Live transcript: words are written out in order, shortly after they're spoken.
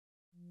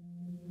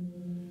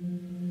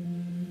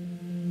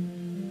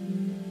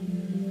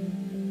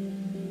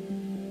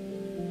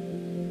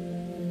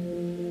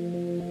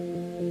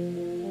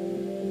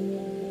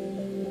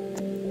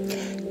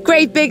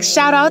Great big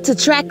shout out to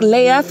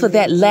Tracklist for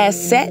that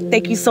last set.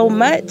 Thank you so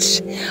much.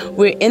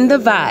 We're in the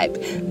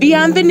vibe.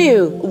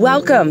 Bienvenue.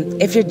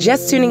 Welcome. If you're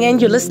just tuning in,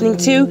 you're listening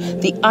to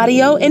the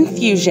Audio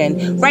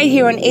Infusion right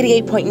here on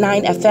 88.9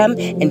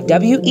 FM and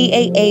WEAA.org.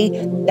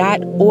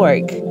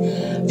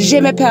 Je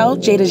m'appelle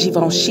Jada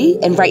Givenchy,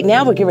 and right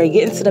now we're getting ready to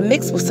get into the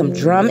mix with some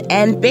drum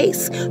and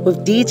bass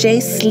with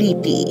DJ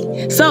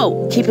Slee-P.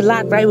 So keep it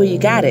locked right where you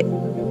got it.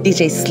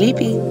 DJ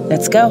Slee-P,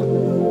 let's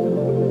go.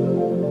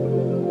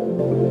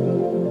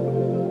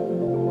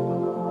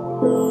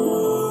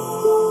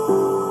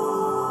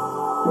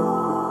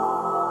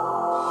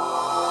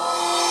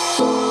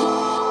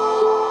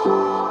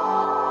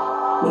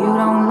 You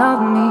don't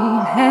love me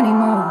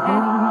anymore.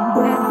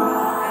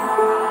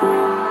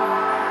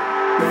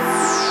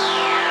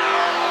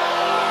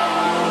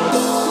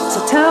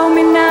 Tell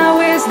me now,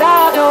 is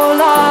that your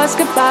last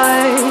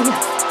goodbye?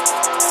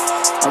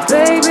 Oh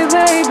baby,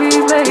 baby,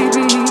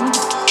 baby,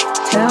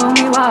 tell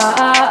me why.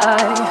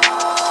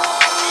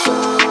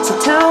 So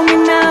tell me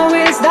now,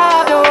 is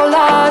that your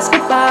last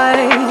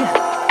goodbye?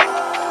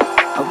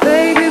 Oh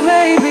baby,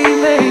 baby,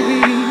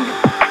 baby,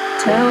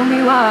 tell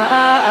me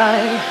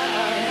why.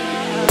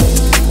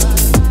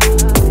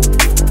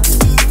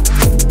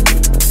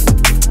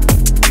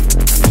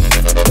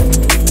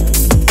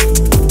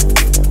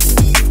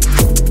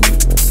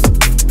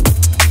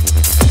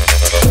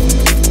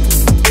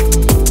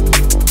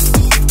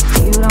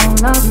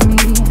 Love me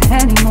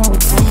anymore.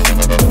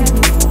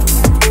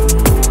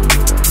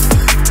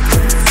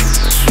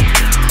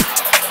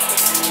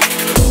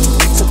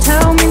 So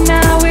tell me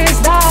now,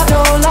 is that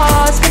your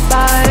last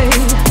goodbye?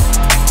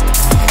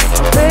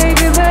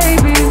 Baby,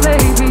 baby,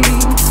 baby,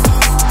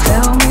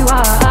 tell me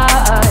why.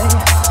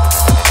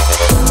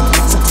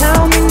 So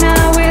tell me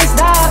now, is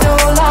that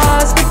your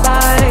last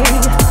goodbye?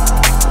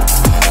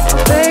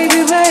 Baby,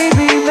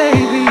 baby,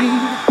 baby,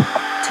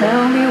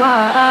 tell me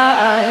why.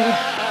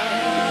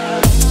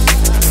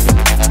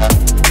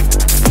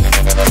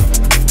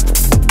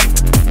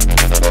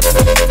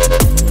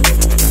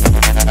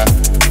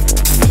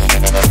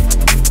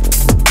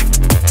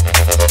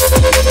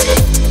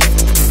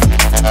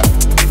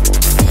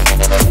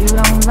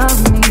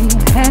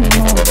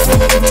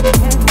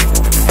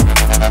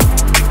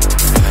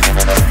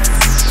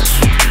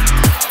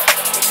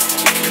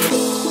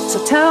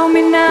 Tell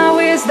me now,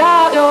 is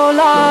that your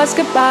last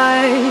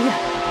goodbye?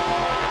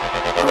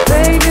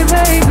 Baby,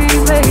 baby,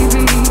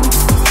 baby,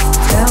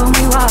 tell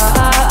me why.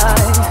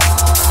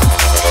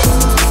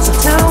 So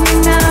tell me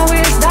now,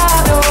 is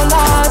that your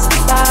last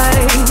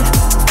goodbye?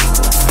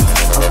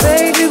 Oh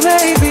baby,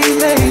 baby,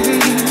 baby,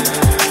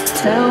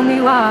 tell me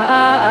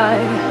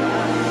why.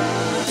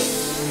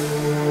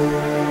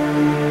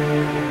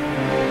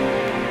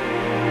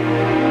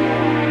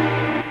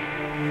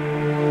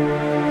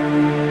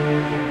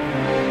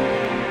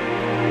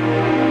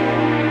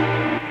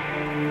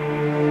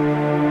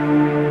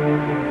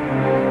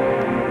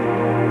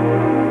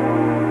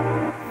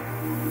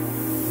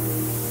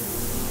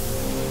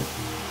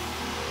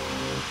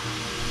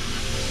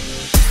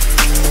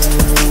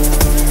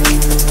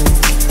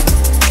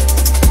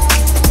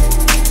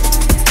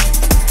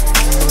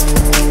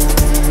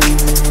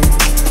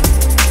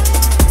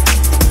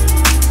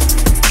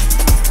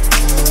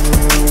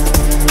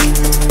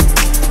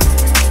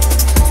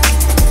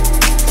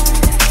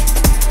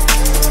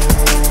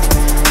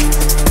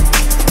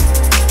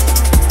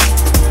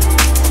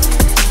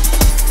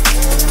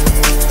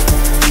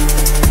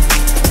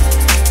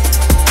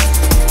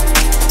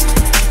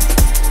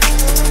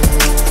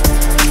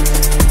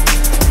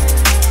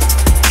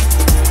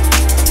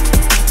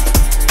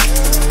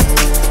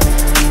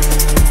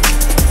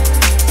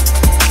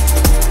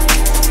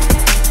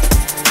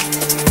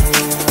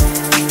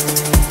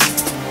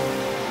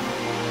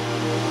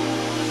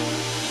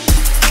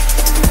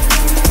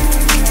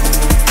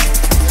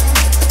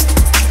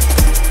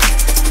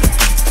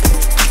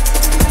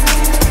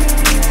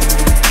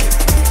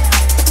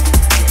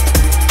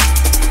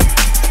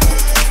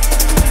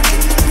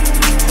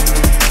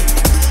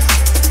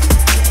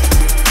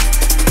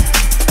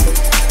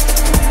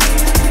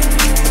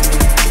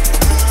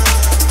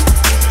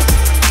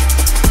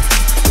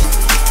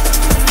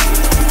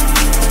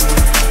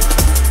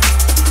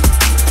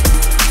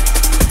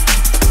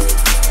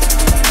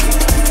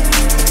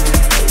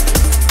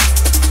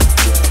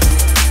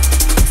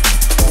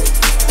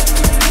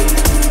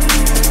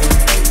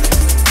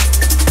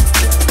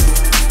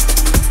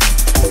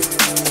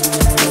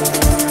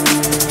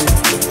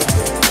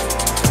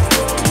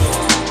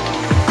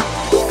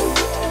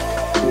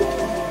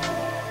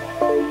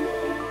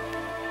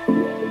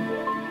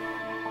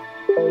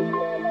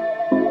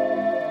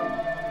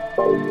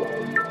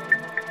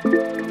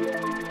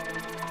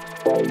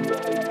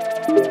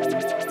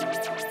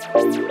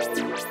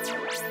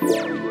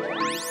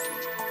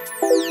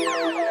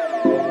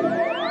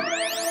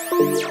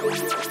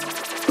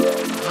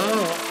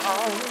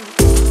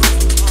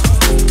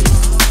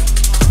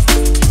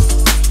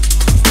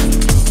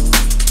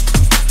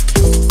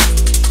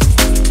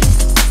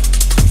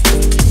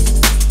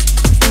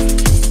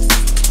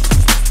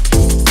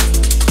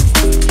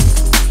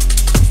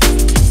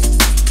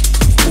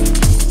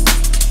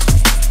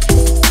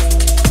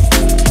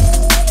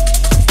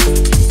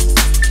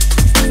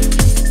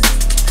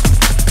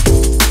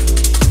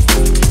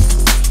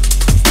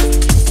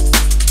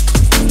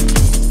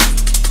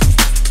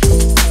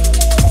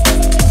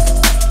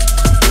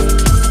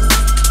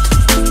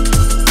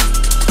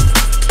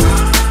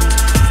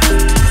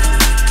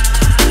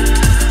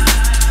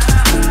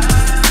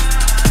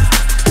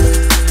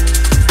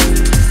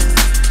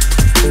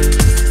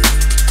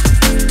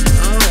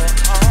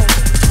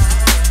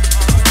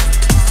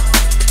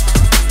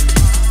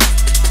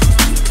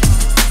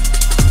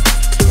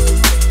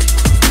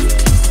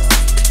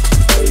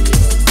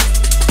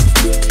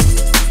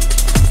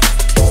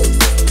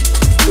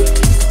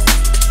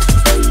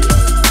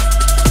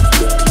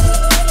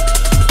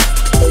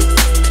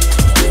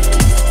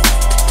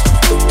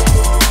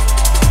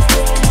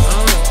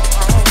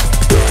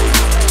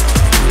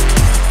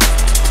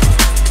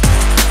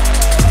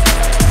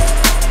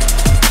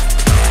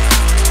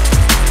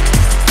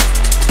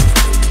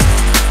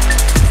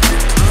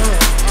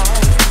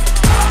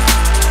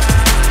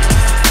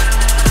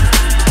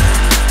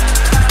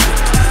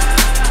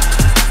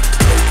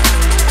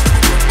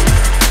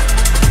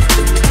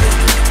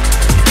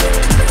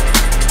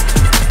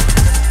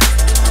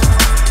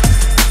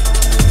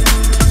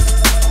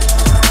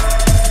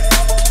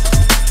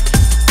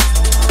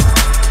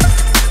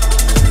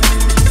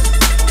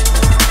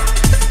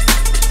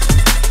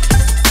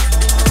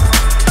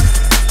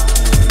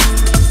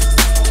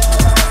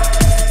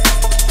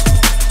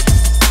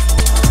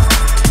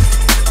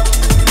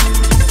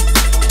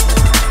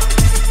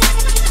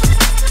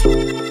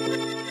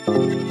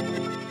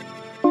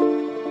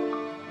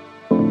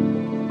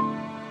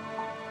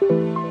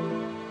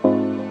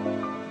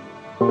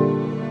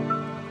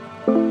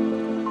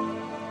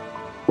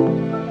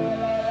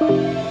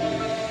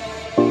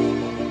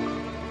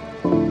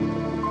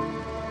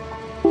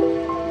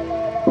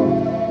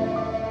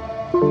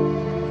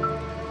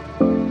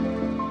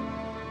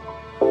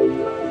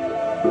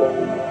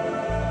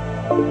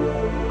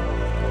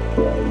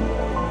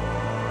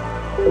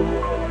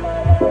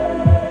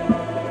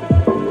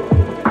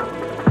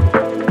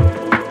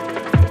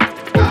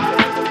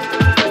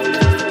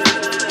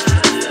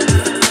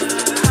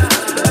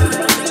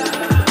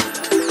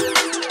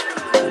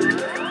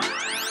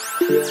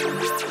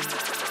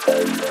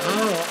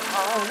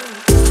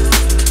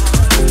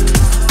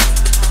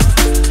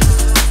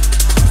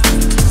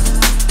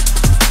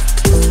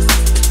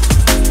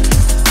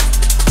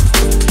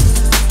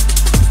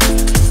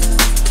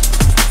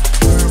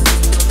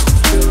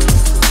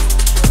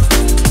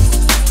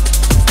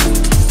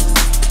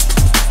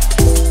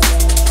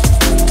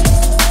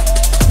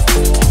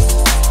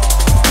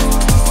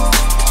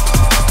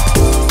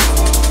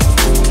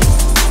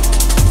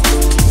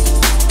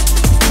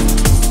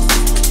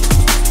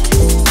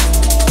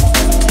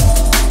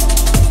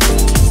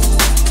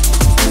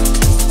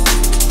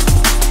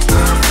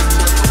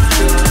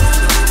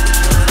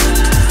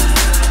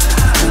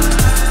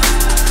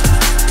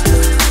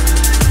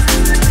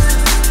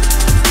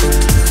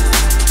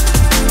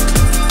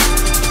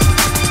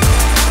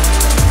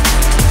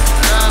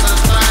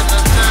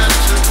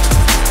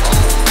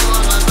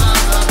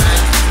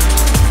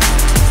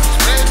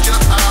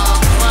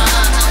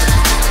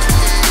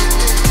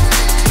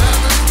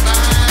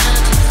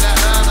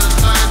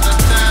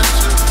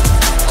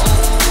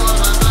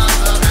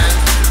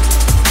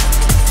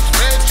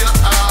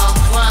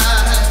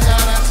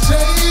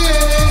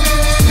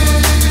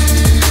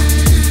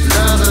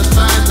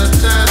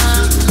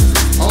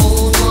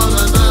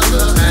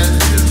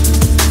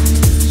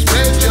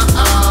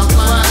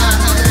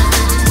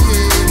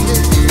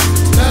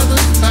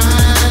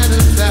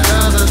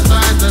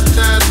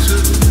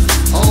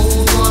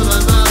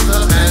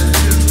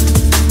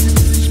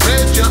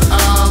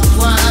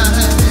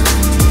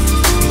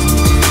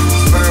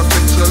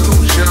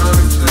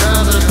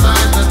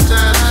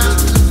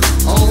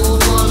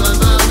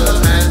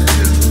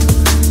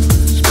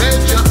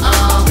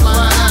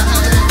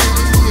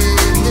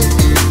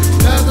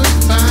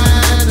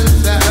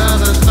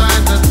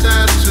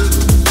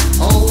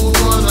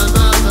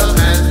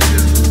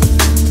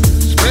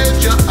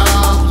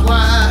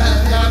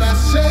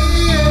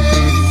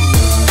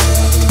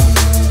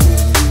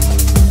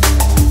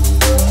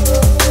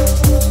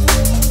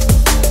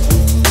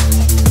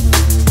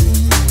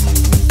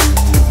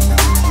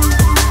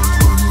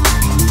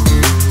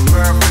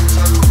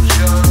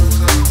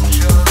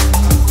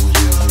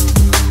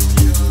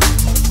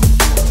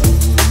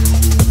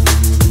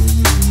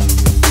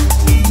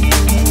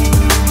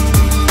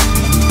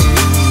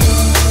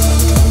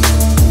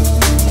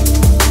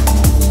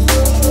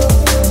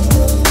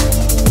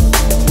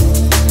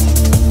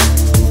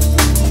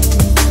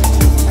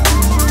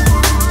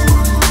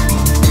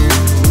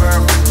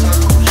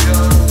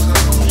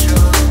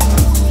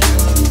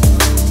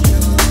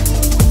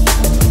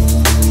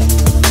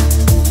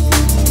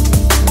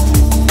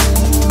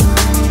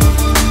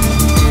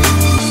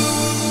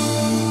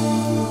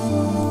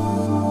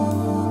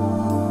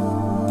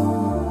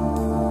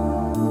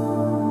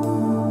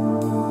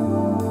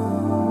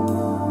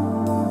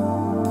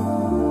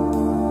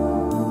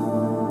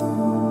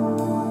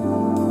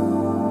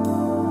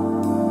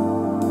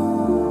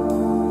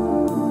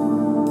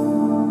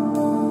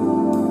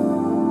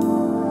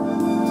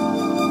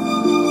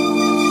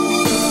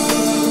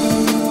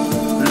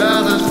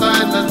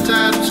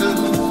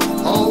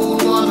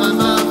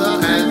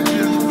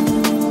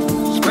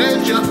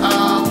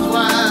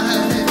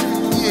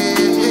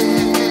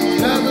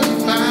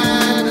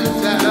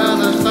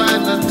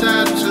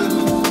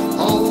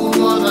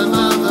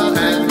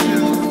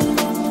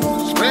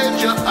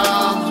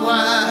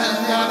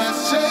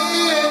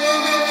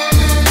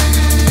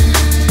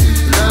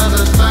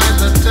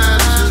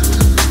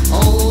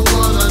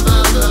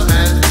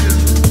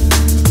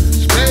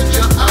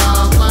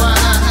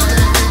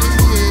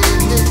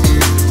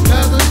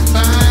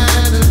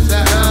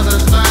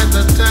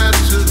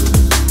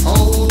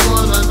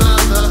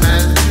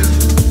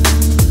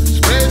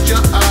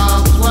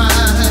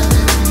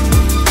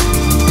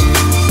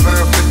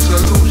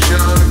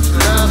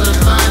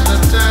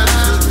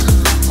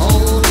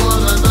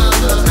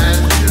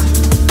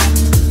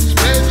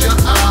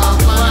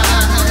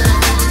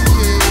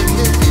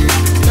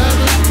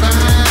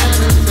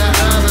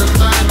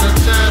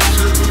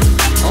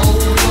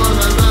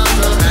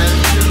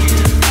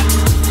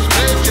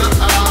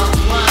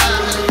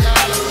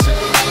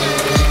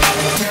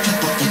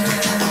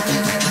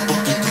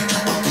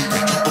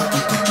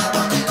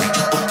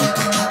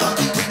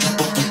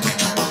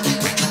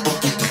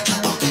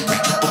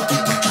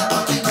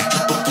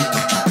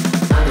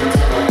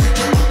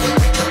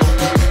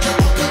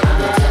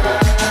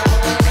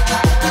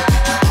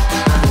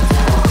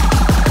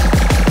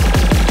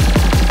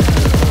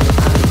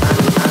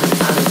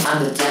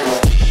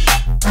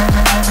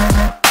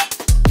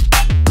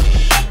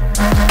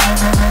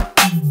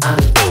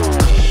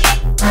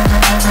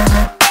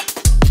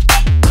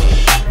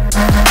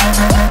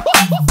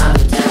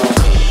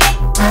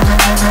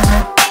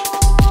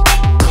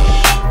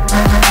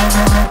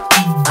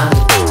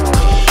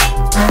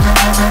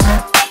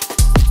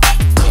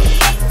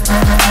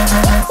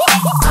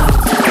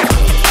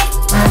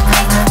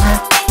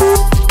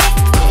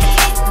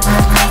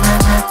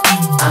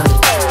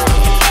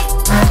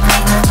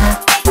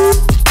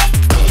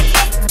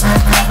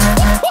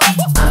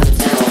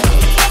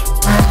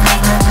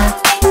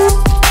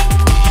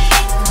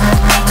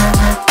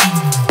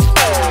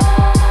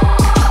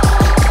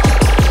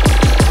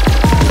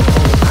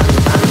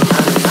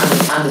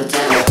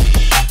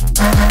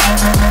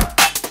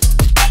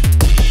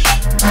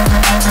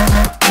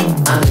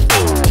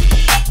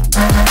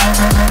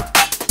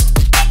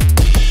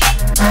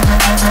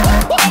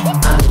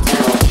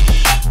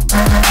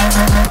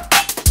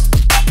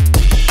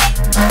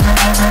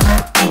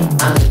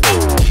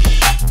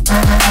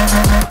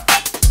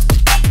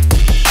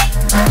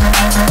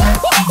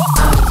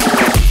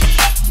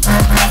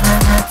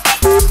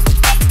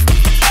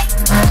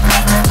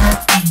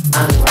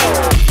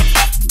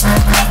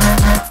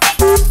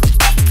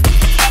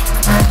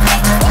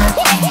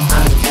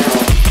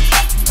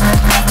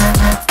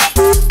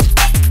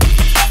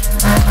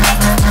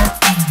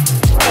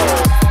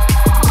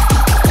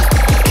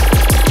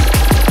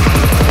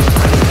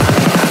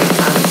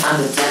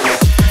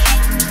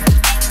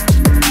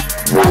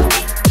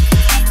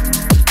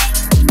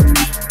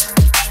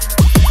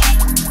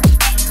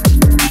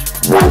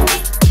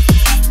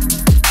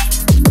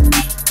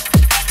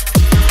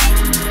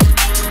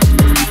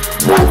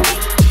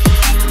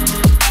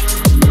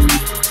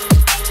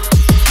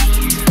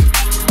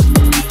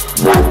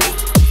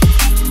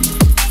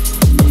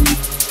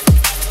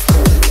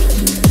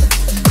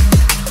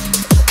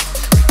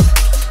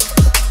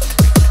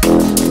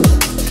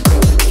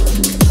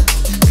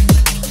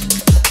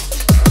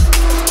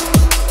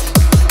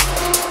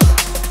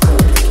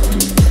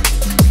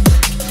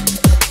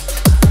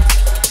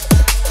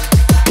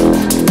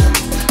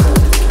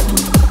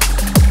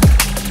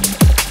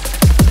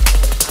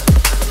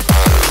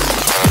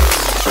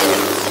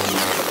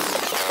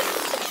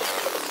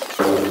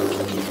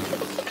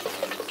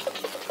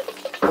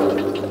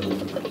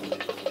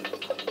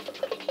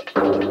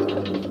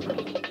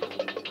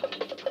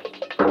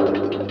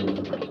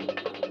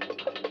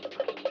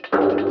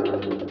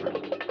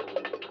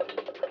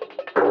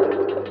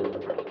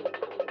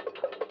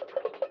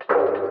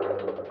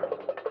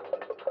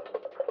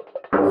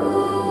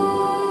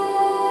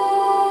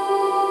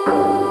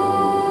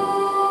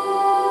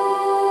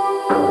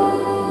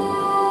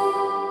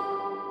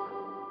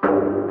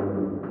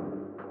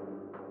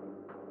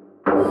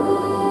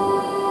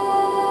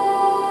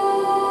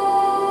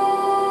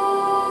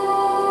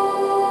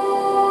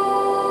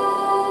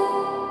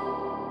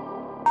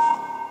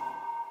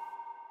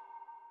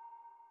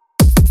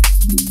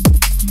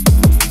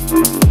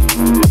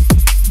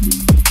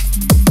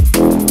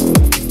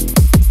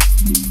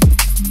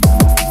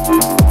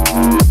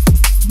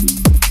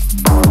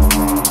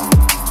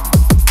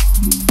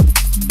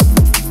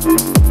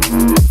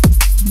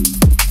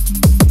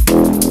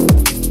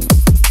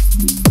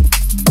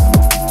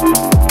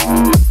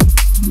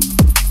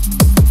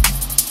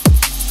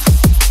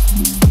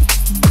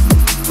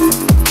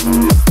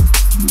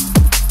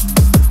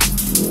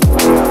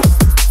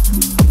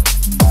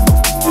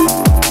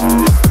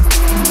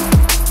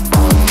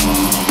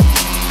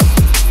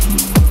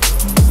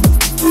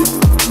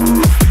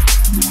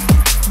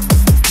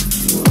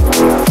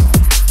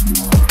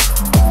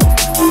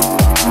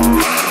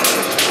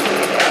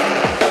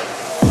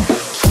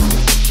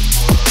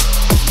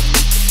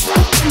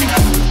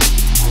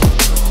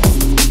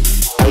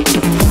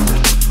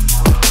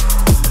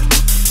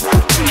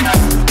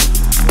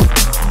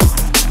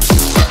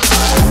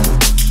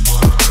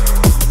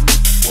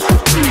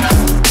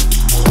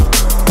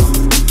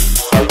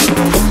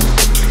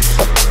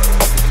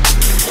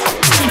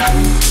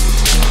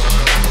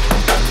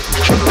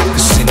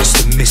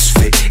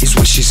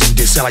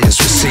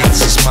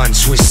 mind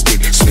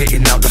twisted,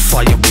 spitting out the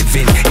fire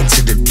within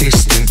into the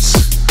distance.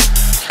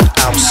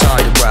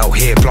 Outside or out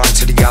here, blind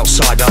to the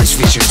outside, eyes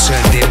vision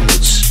turned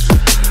inwards.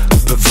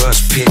 Perverse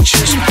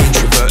pictures,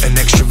 introvert and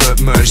extrovert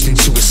merged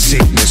into a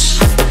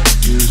sickness.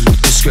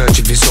 The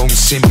scourge of his own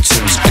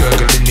symptoms,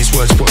 gurgling his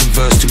words, putting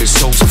verse to his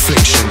soul's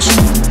afflictions.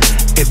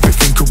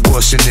 Everything could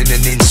worsen in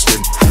an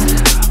instant.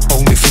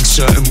 Only thing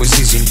certain was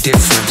his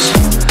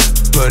indifference.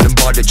 Burdened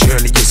by the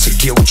journey, it's a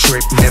guilt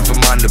trip. Never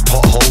mind the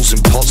potholes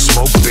and pot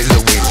smoke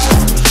billowing.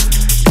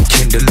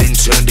 Kindling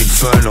turned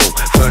infernal.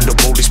 Burned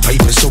up all his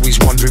papers, so he's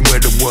wondering where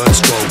the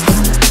words go.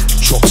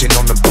 Dropped in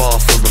on the bar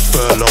for a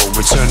furlough.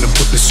 Returned and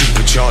put the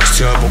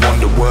supercharged turbo on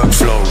the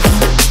workflow.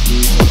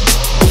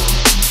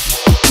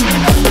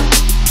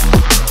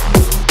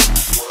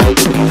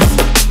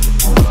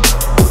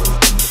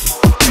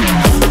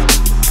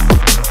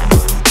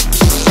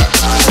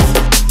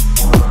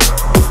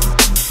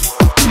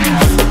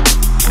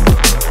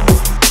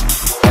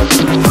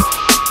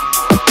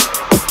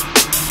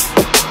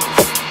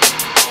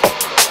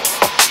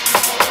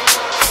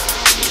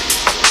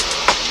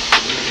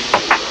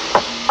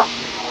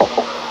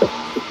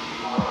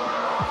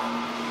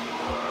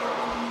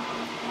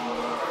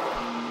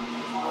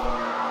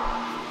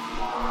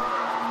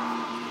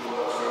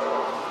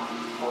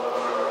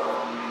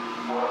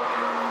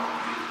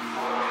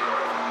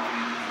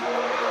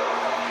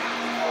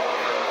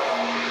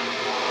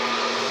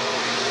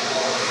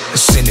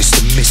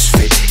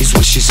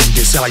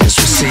 Desires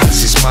for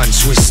sins, his mind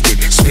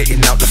twisted,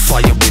 spitting out the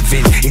fire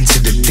within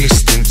into the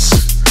distance.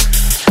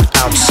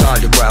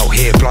 Outside or out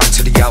here, blind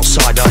to the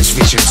outside, eyes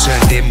vision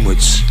turned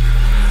inwards.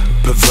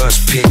 Perverse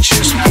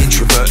pictures,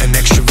 introvert and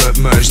extrovert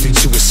merged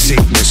into a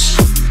sickness.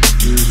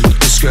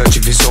 The scourge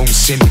of his own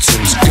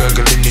symptoms,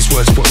 gurgling his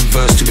words, putting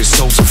verse to his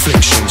soul's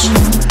afflictions.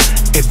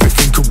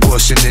 Everything could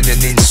worsen in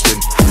an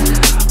instant.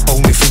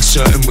 Only thing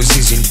certain was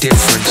his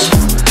indifference.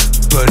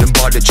 Burdened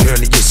by the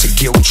journey, it's a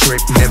guilt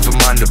trip. Never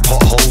mind the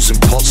potholes and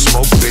pot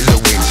smoke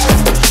billowing.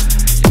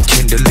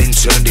 Kindling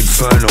turned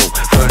infernal.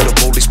 Burned up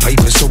all his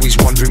papers, so he's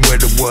wondering where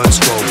the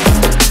words go.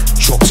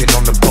 Dropped in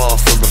on the bar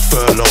for a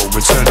furlough.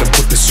 Returned and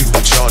put the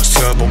supercharged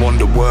turbo on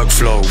the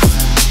workflow.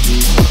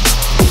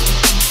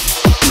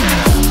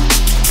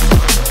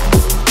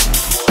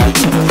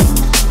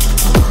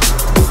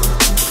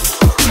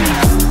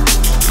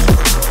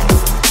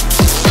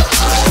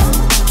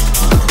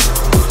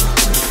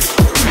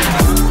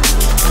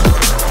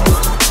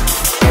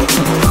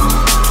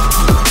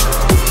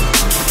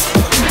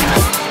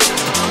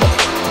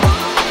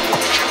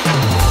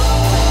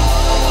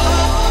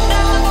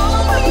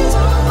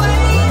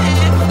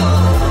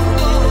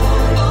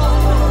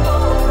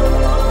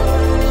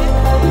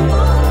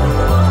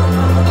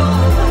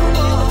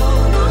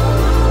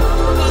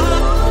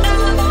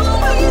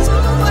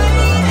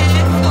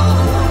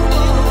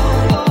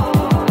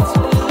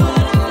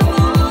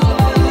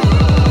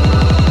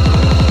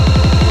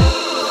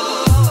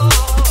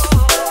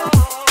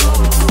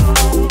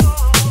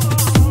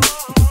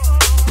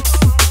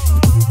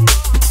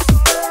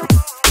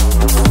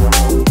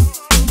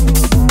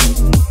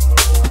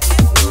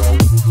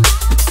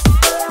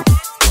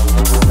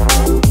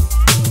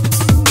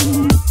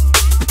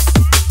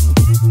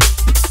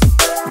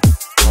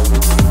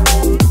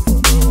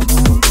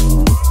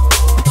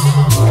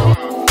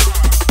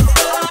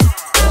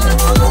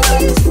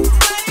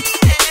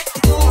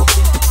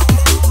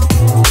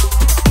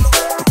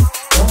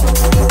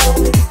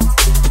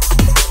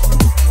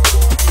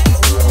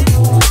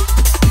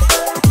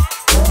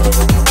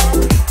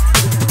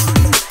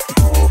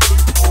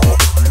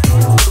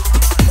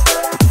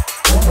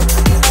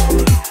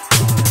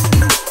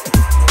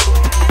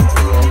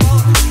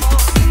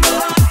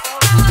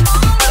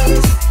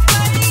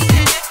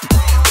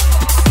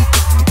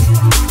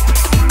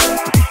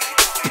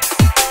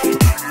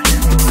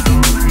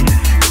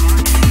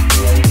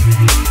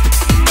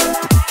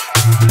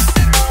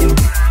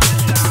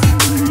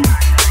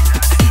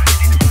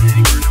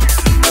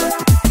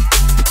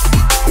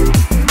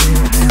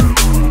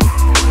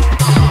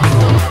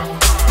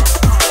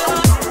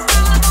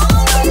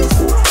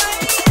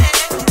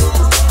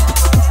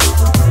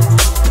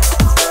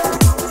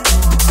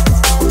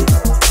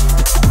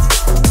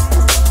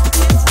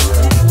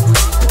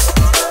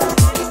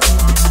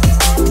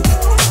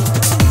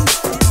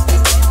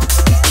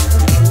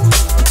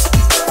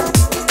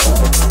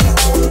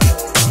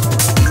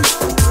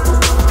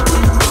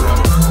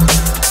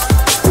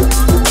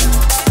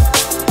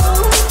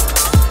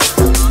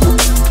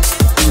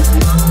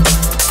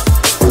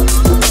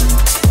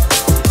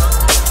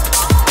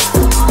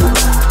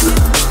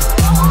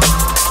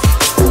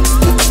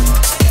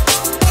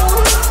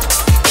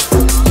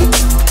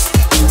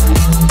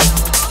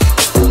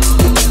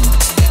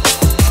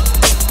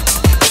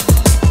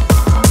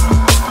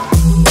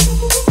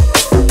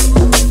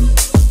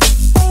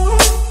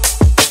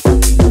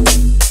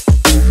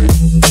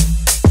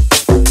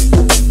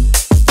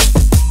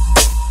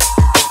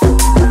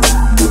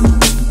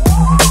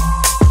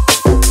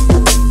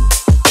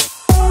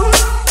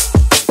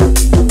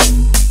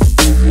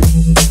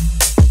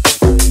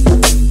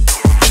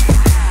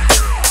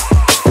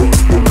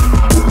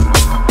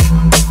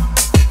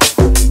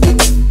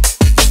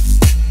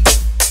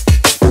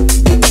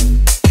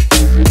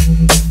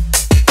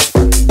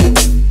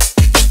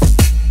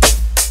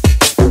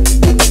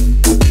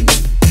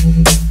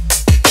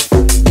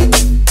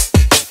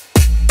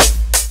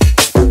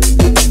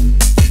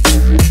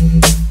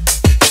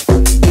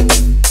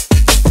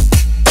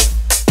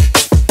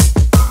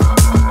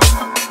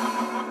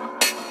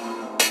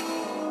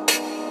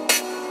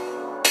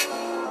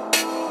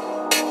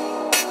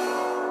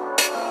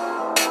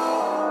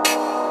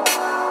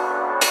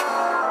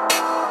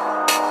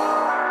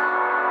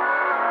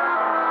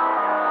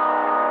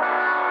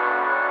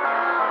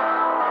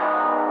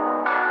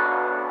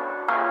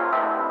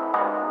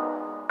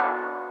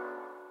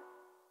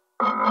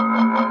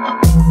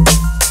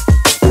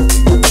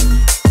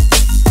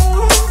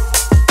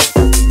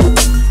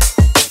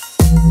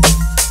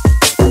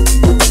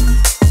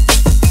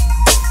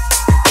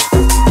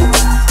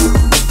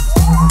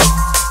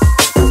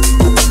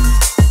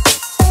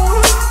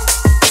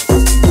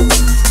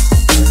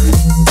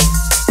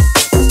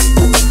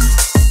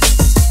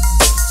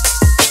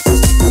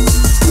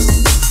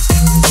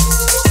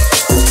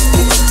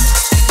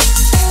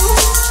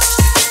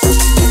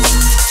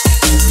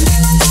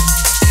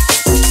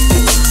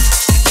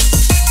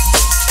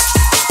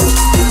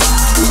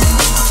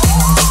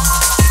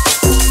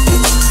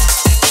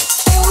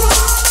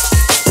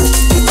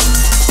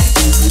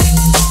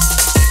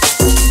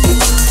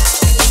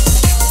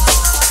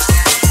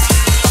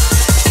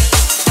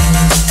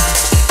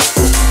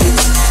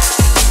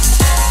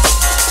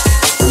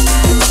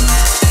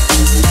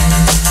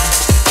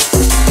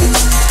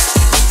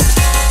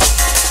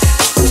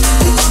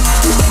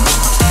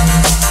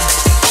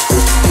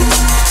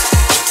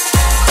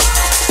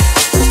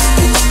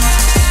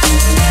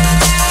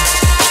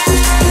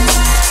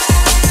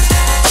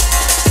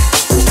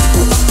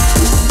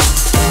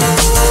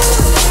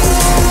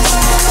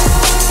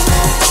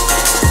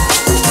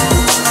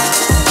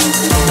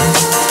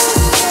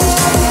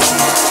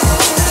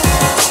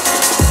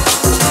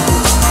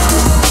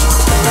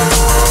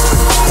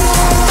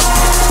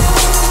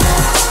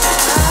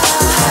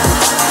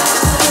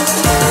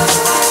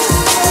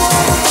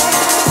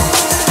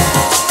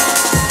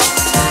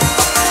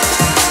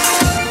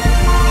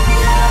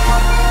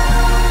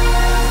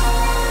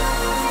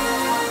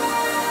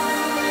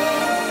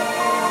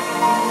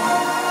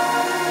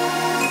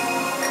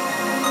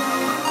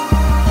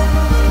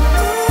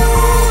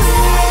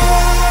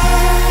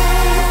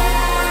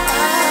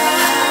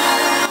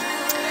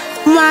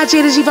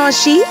 Jada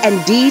Givenchy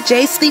and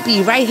DJ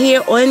Slee-P right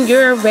here on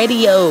your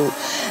radio.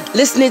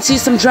 Listening to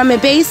some drum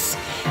and bass.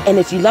 And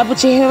if you love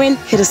what you're hearing,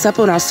 hit us up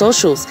on our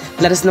socials.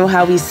 Let us know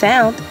how we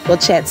sound. We'll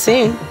chat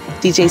soon.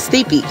 DJ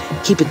Slee-P,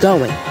 keep it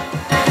going.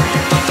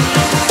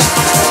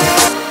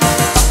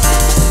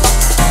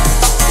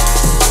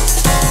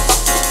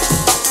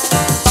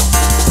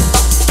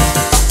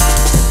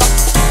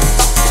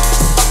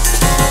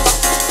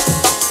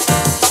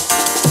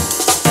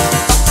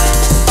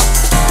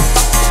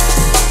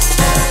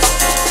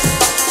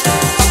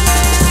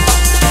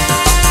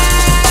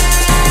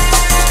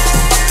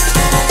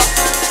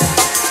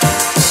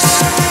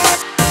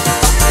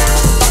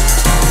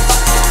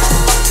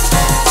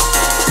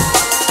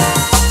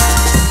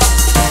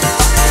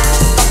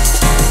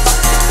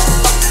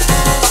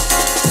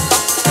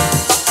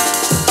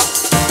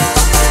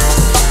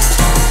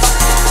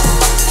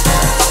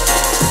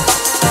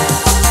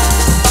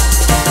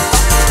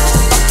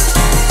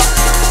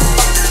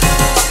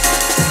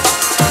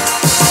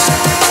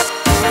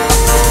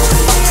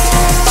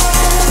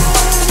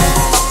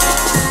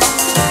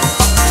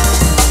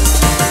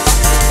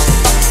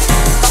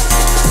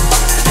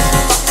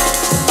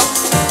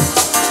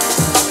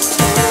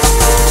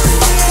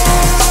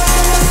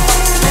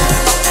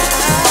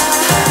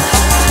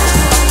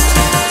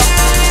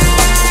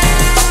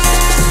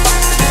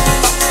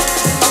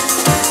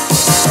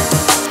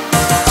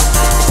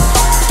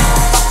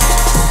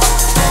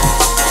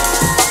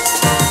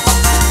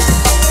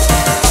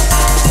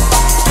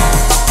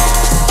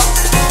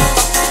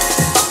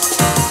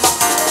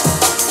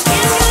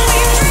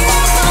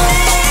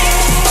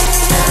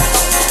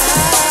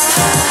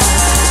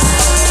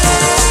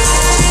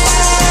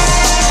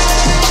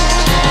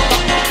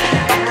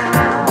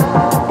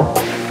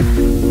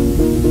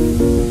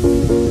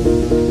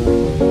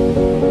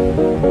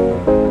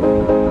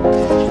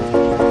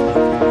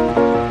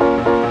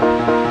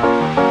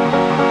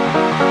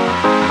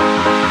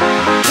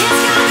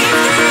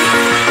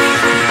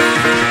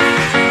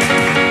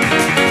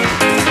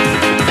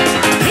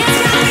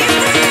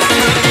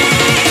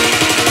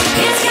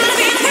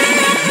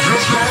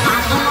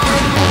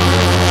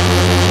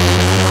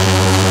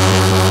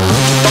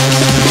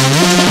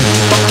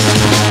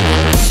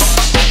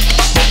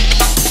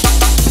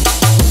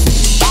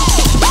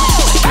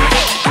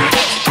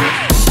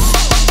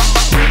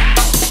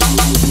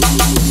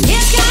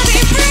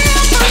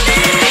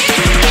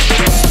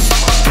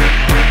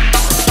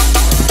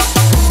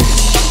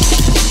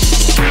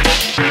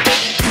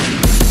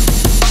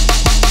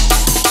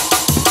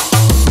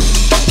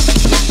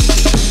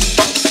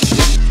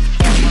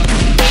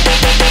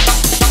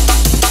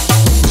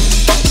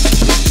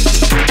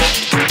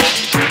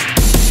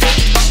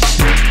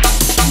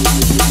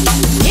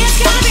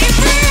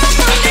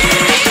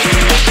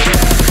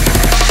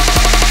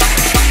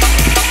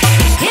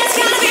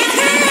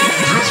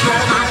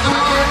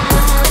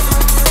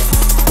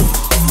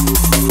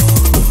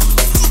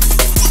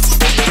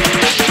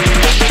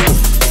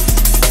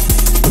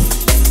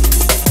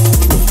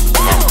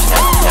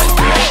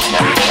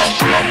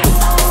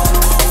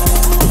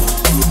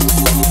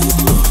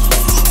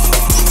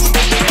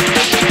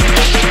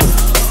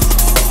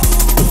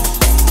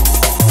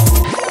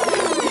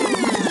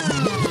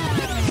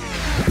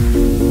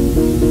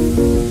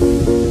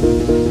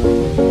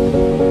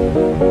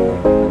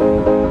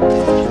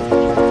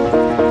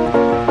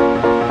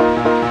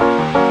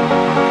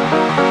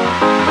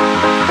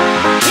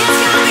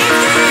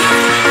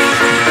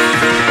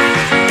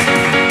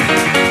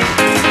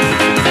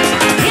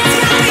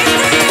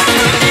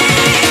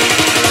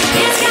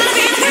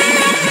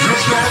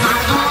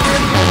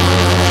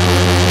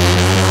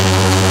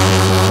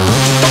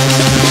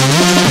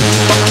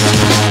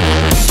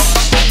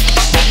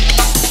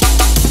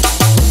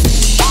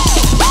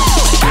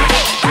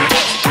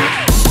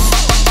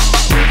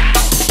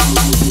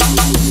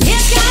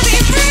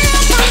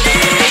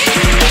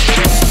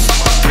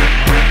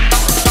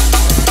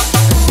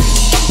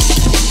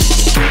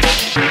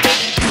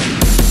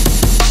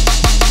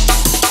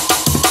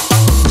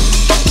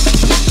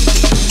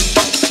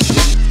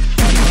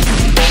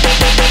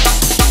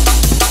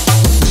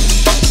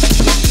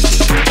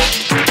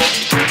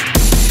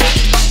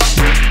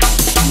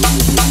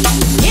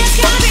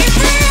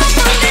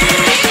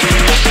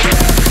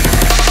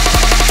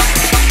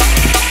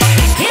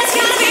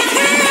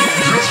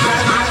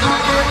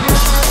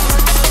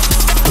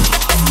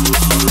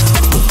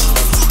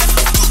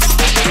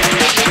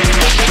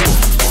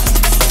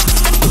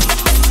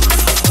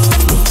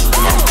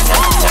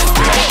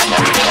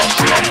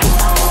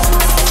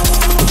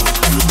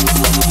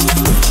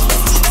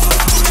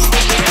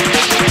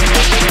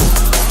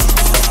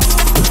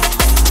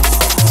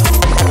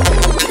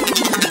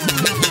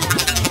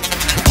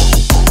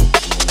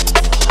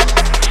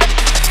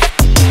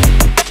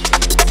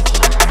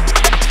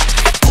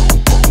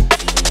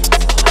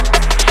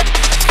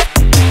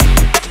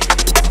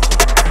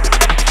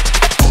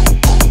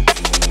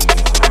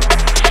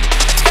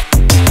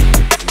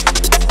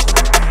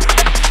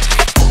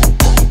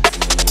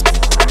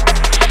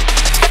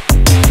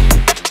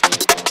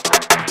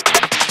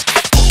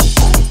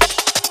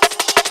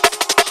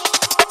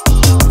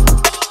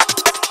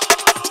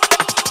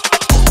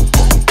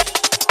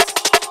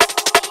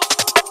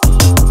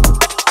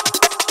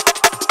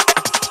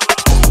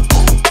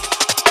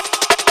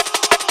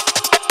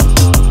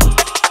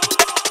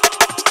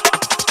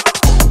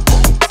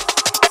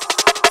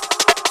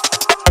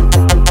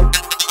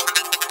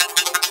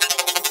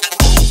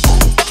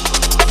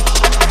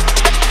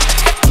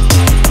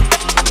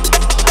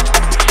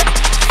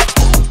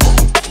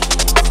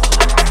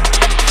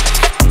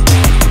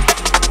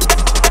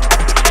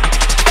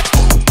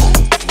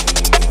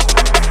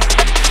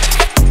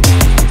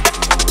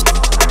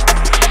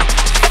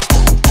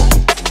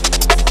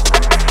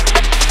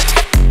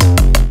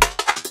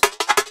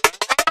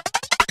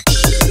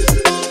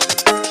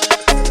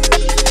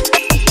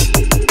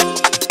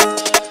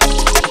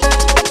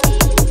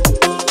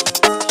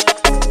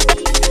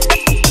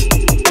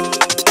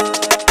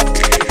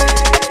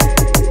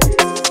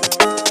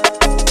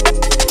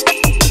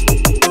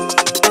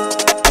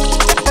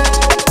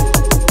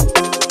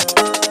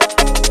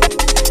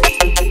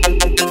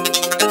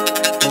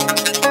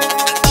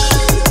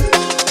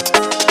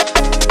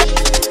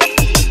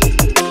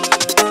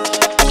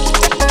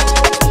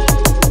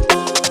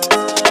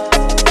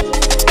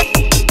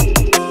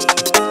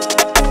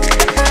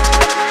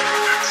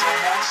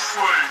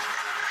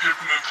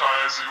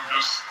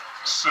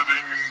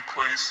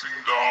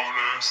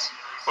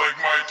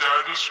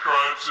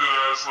 soon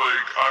as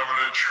like I'm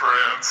in a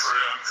trance.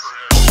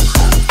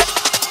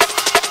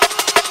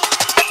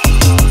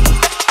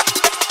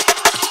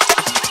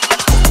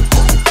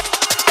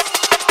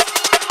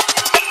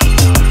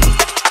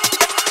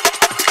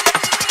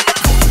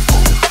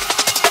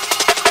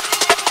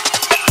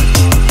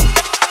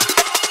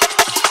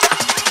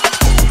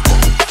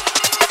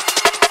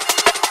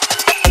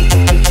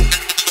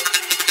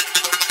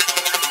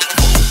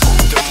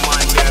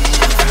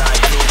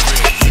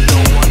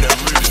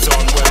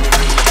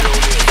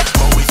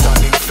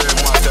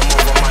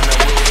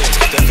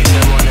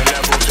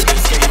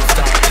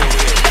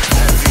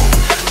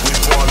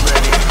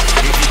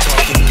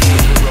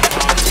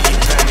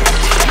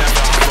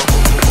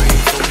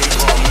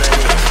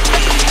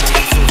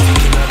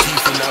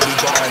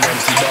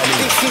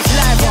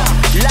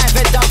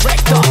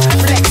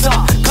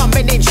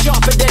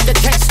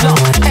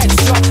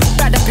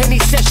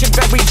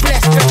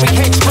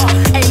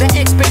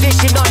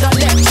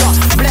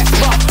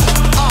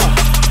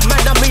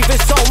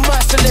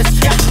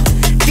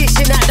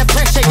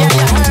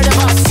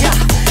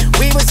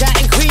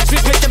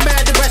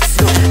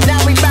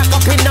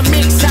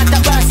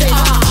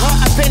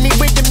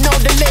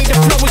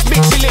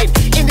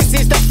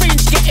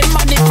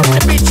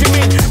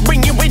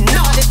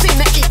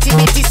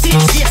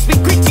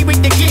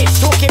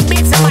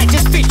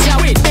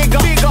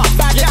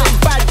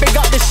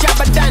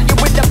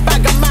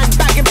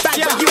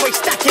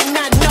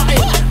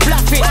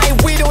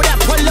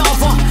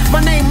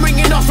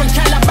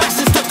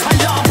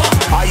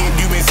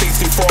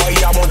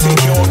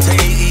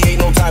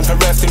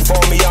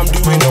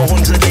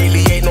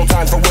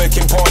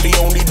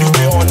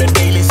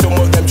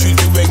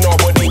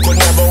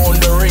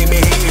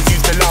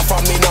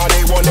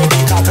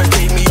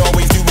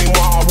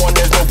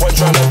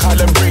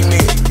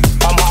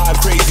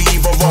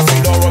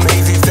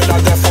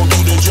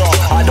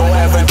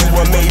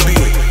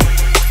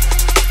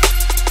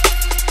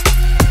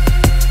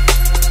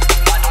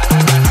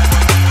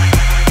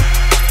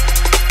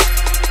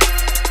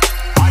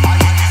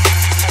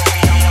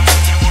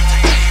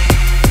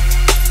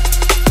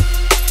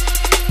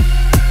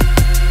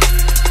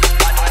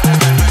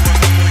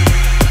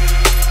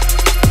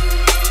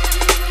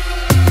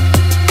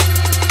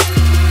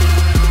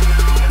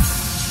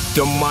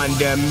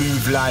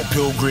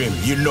 Pilgrim,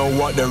 you know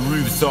what the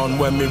roof's on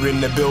when we're in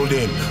the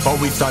building.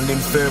 Always standing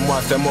firm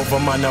whilst them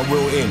other man are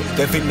wilting.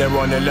 They think they're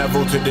on a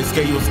level to the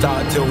scale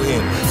start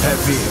tilting.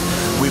 Heavy,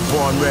 we're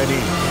born ready.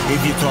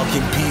 If you're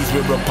talking peas,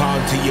 we're a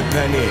pound to your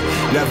penny.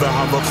 Never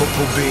have a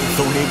couple bits,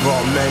 only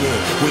got many.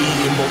 We're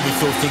eating but we're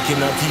still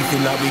sticking our teeth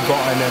in that we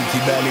got an empty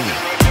belly.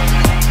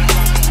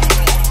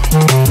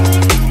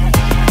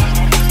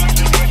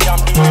 I'm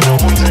doing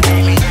 100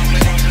 daily.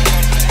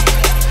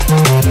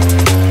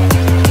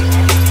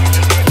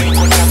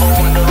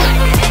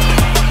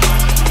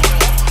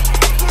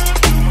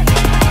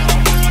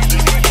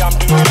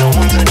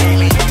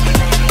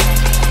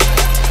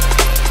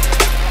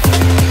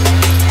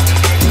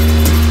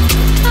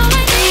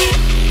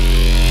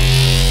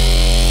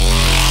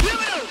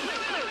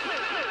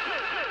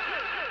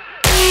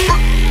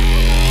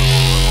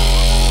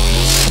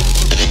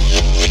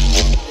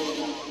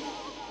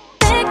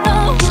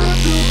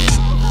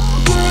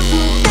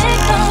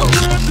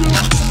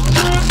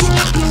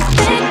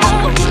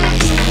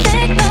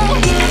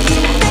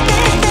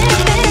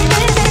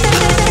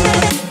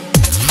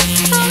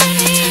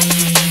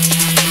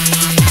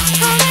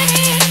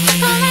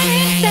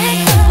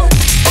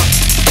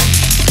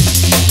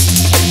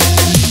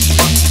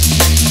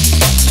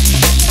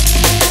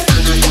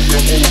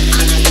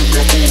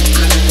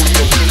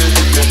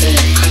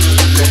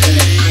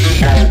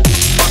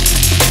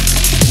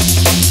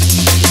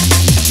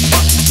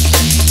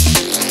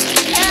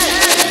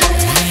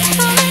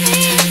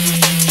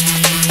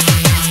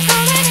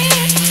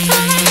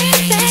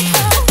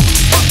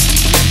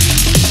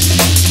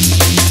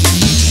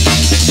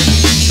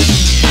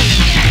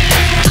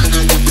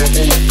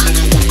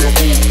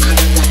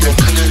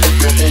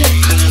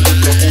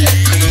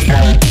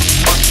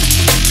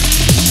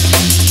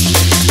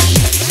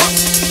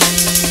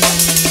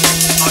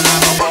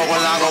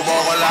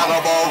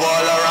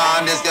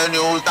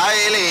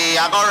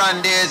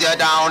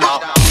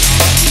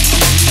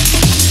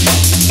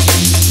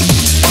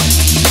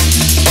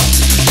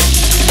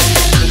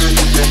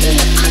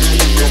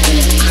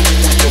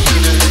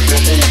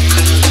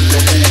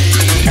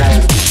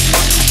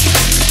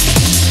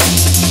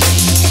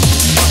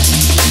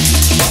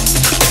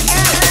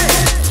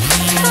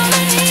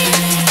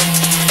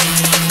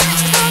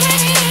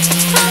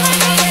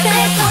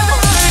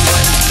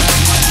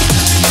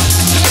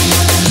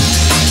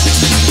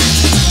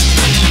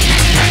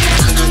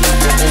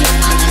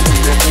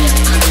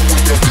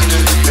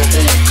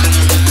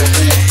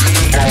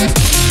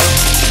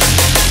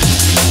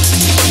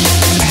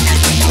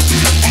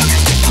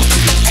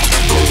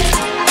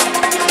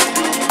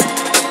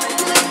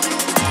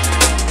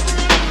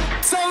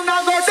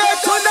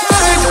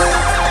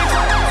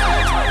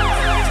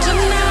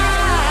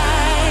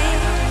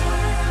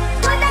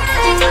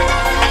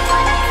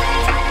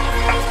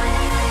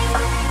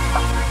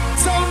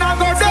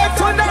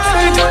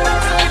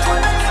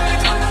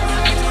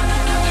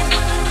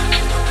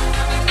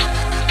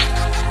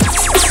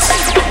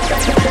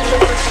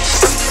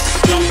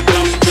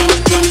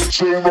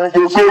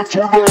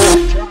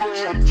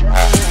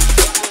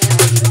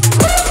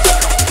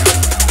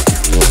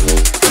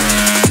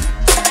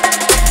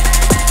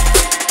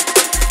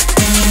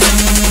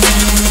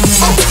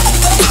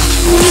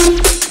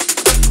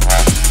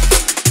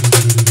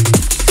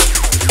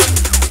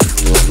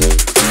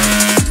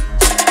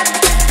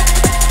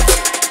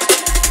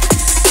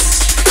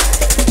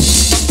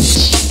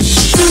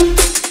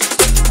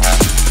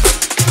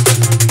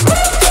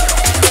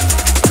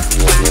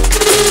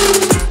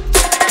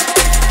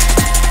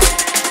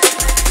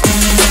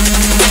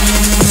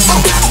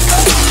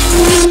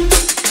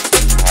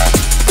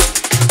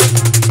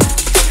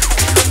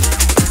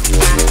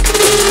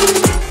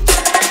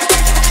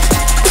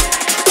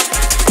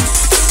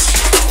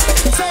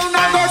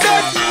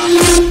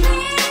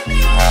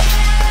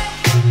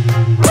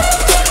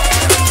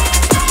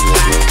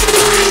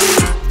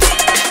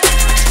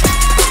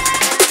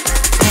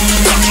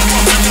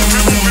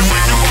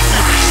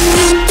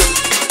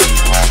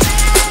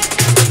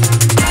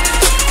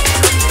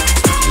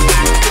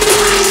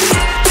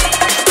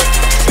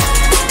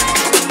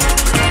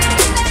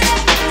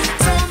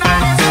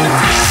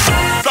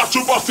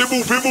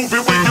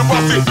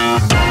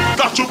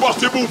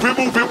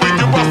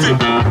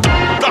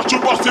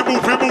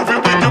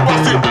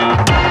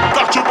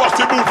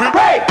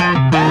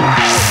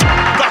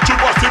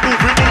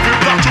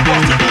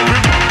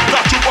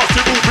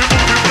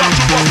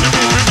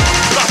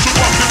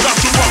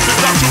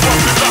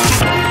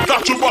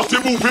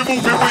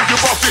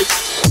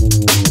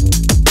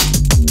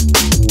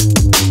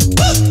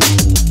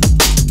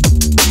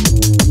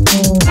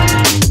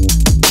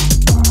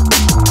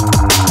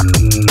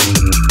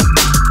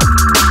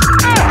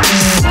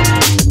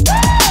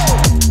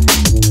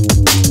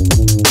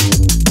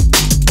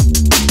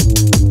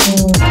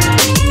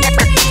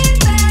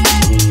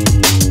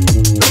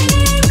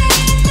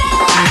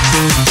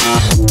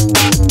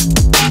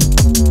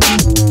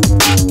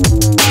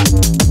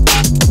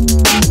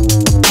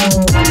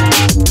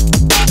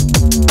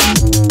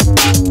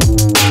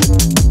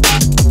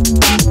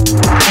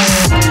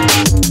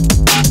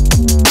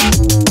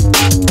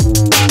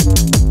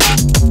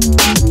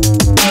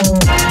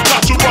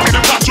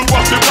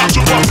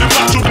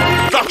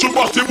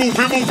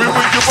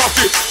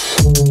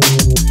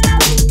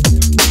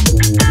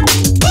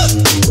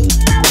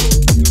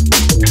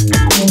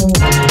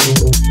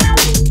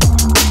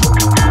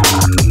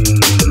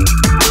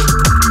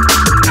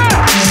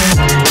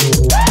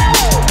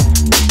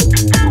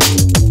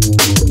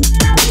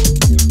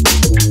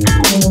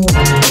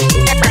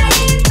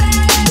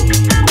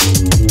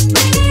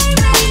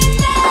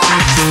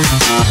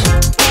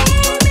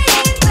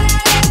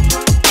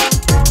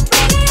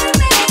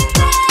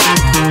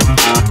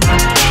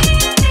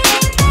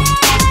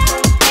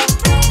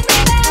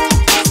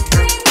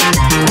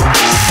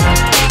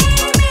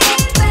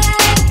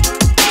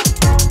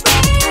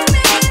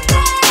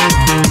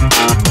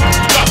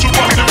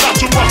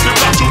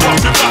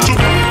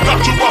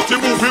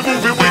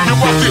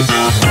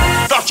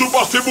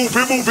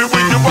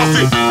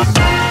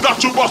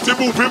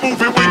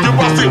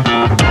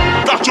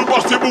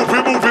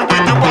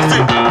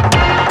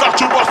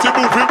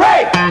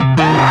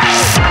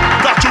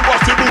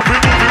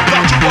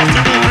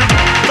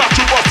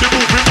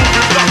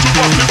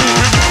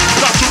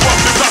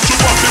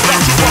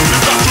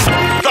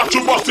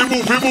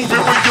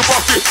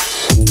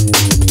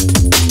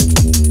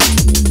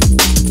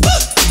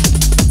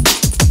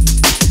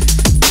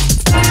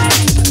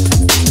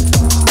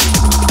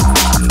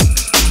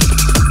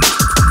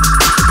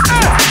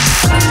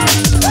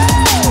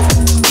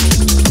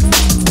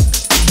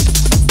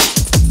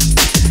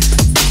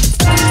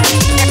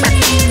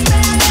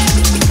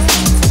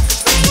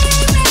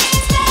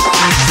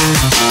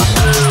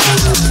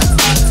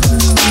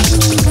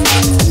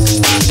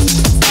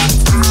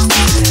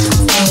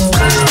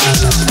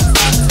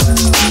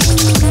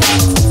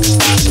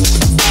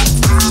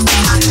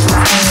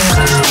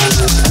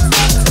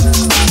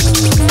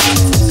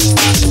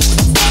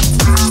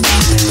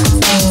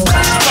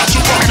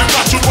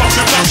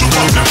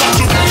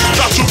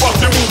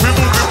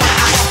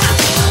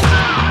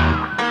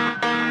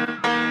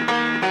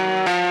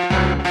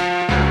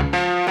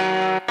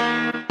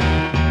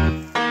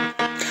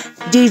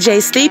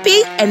 DJ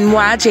Slee-P and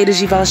moi, Jada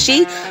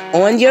Givenchy,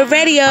 on your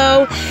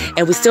radio.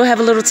 And we still have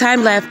a little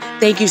time left.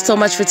 Thank you so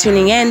much for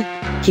tuning in.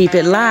 Keep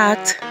it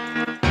locked.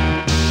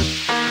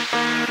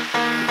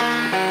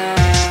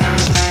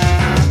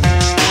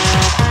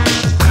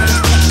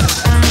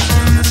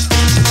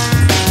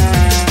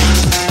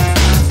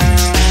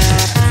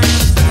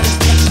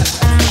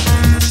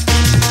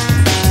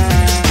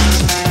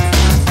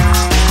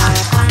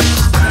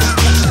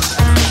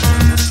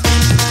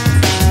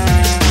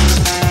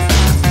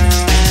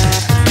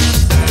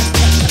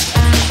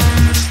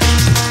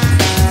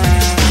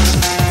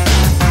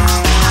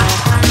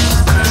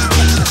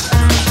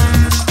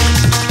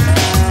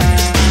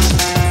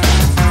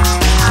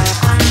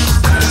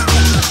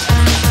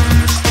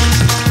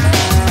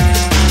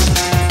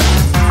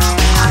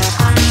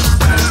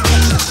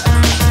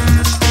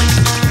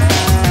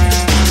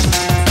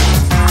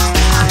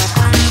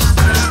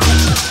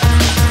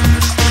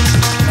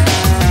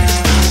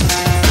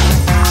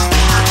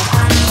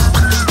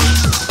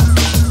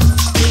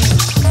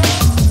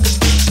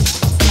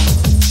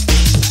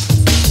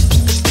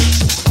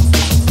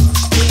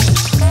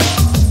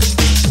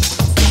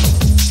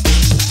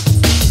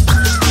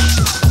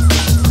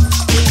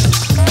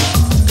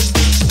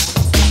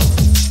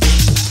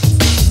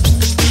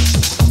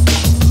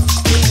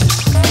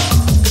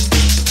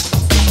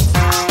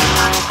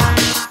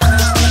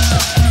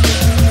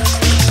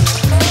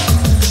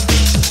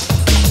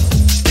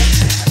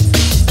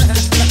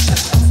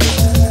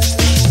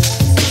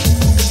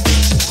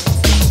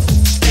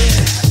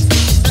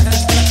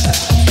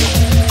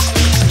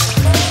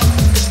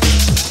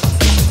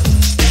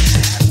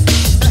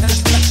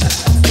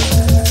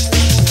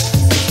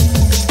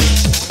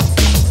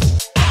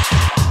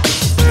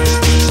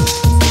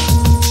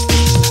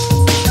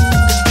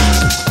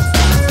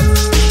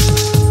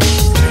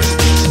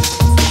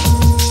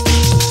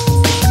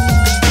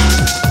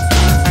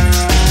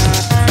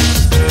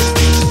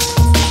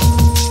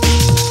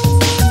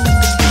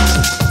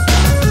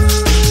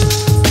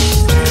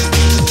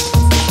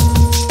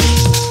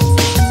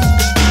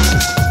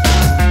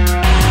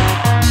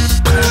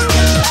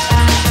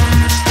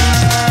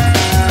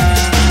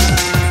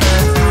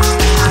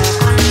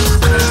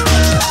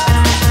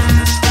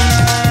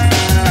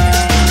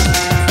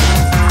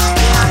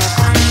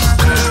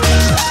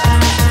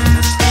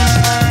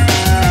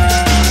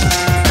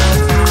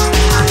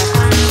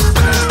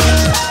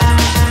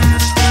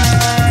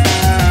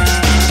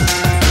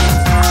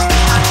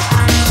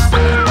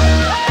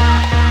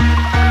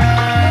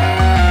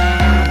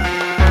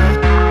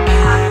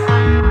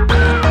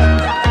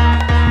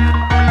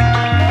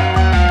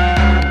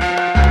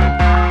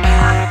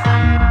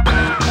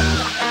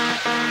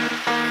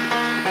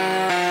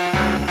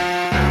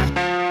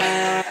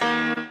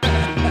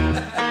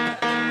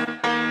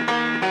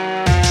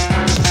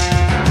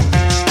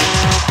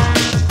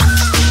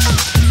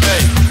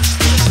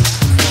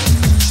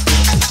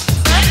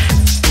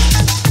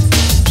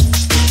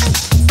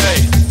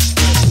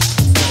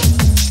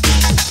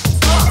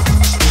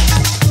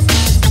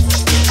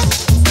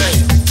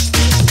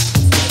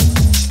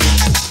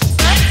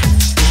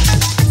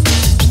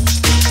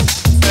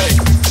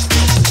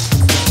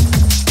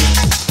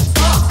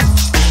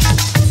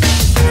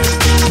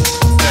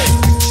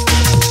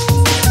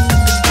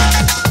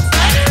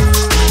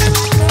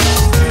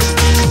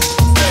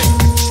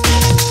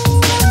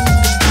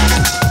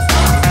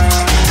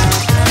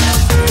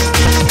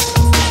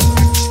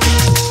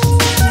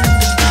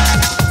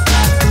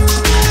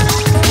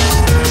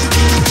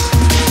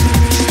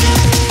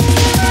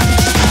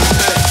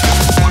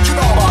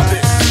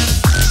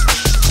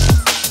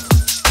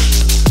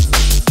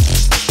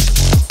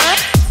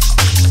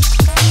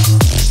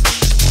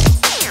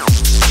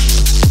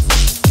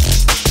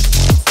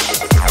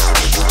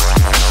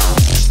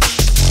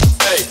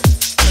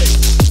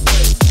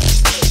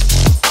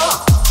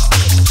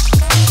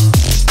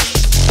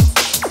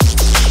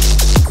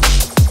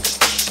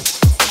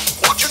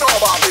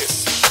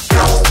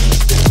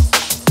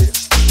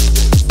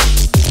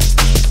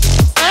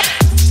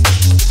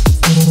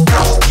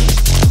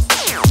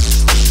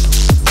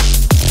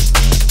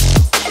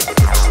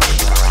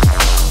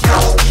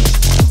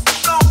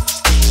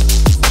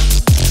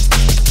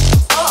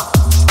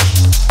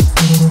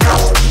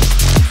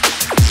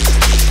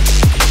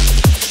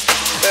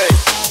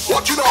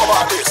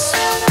 about this?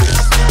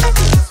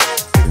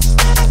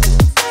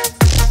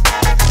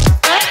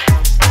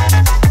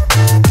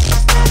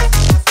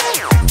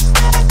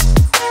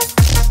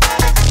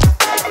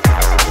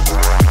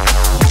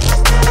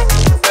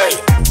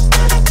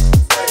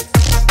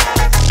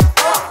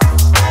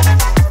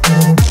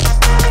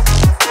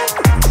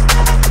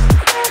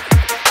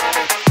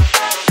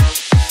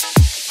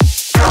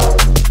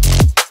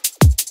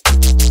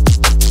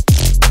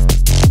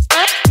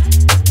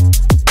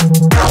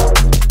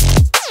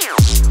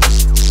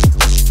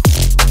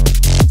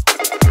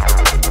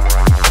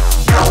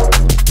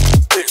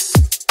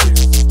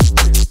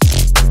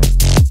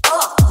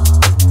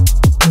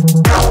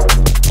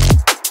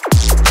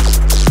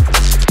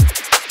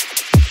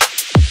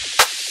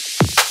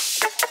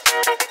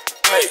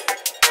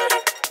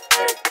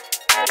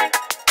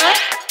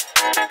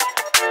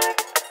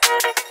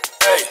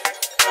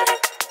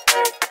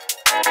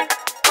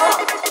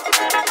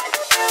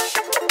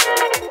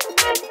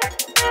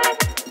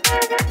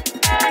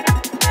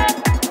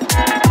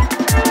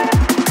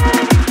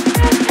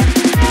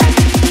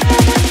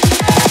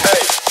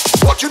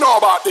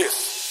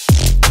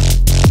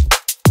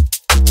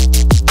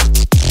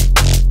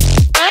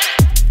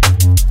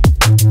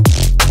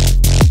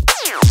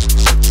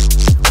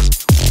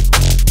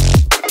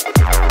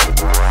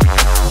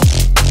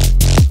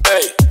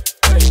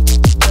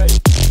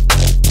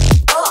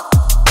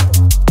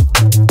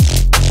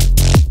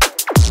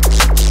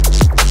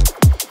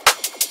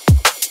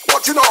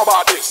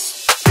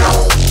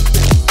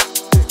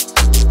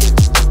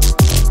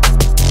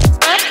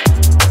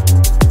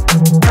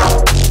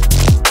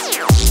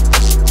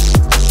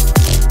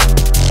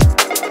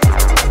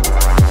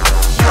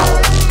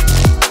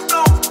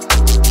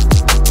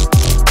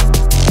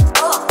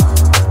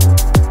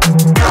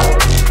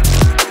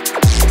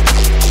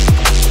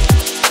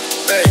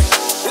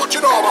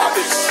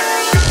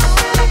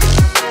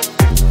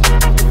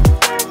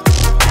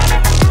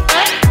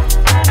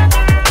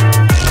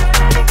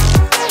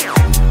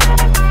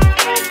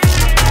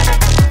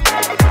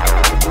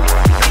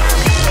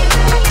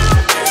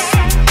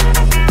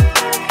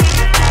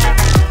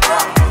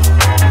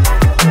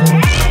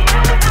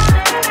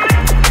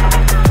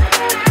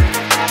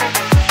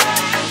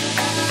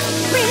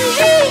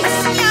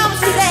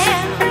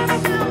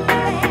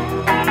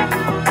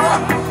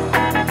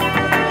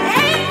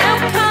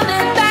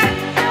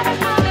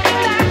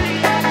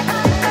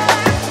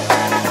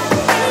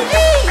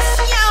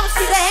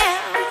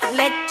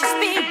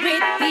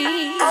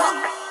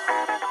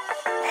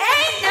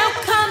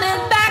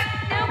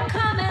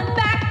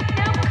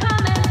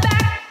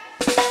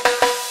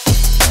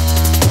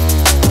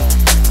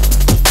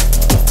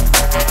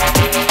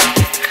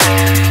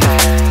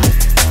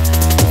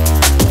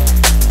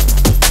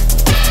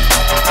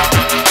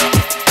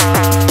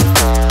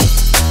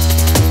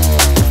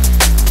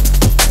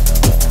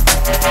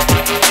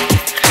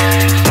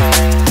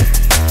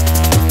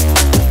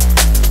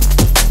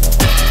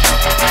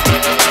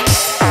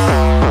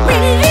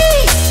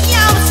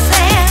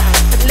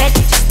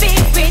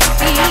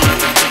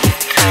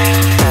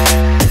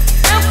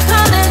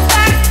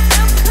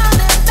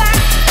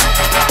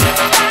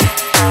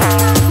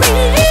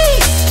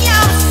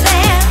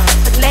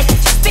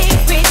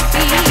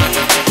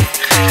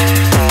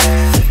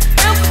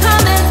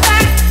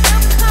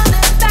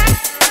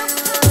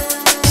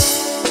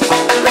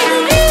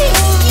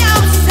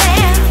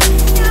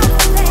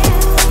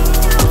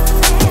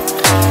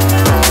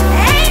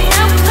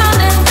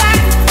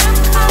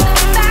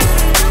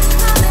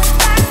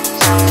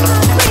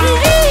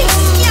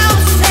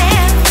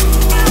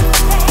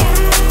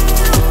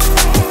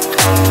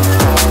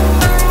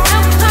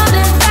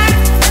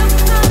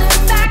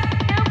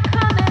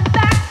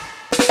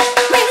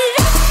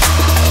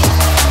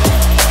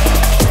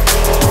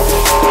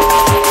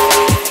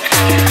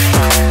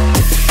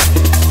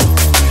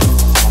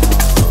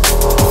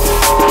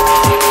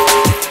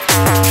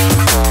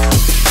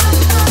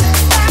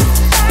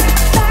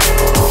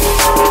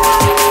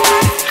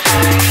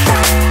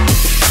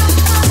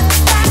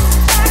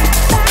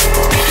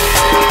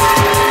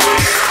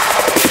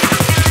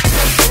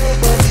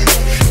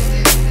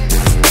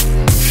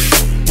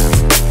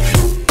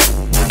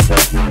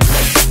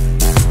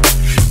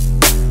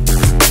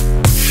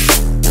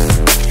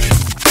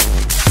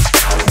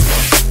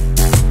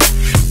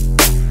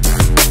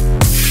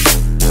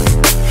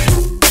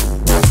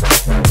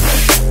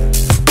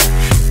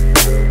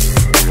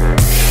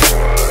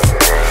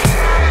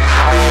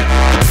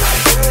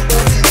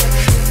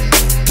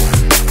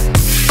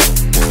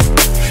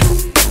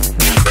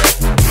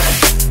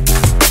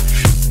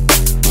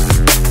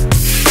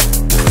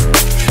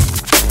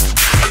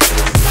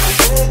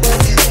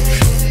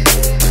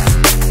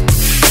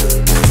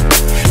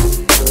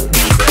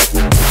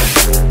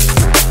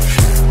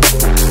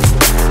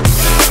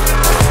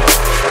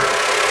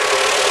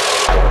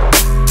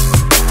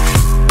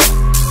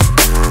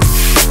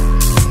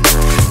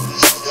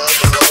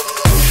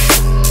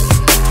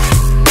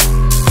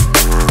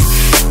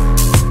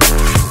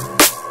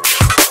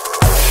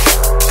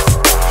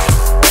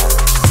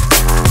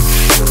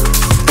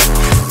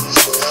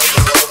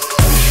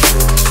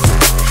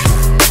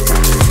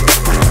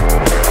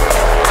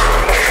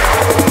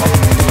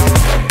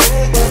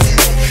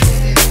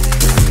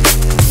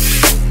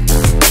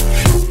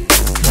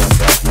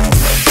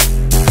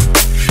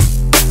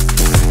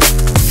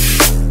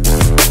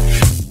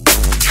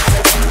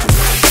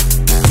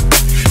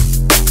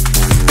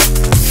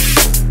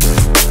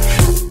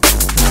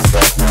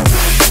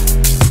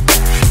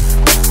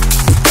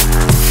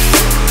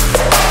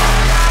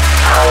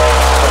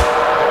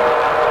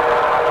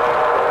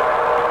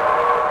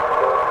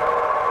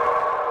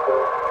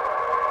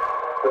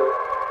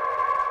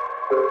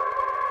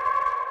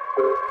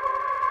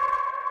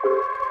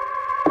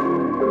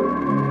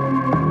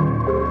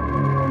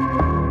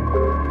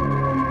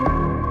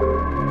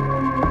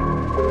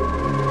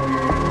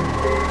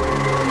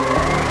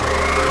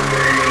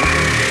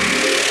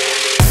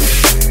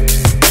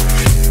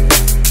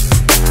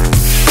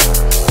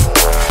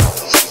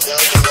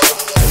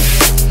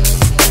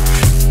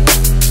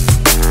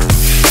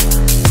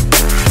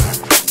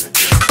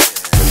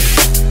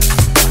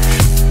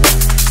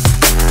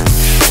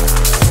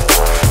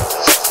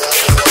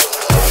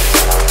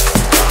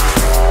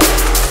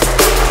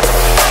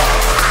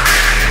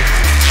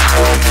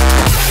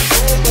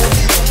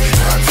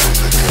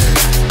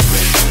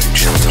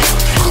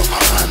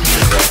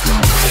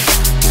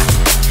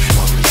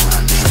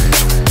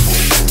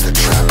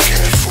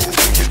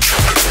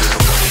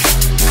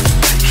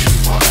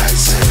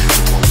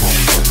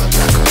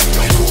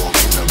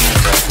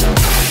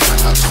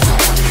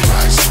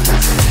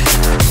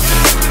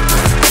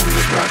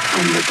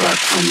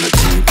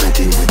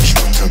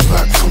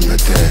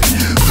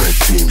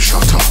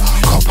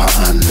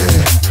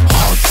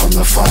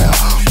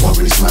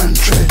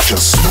 dread.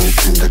 Just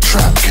smoked in the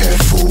trap,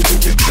 careful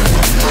with your dread.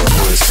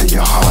 Words to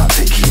your heart,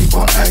 take heed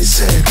what I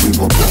said. We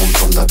were born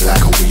from the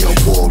black and we are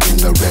war in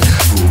the red.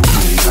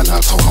 Voodoo, and I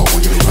talk how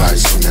when you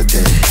rise from the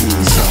dead.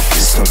 Ease up,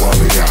 it's the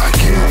warrior, I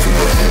came for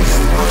your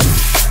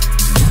head.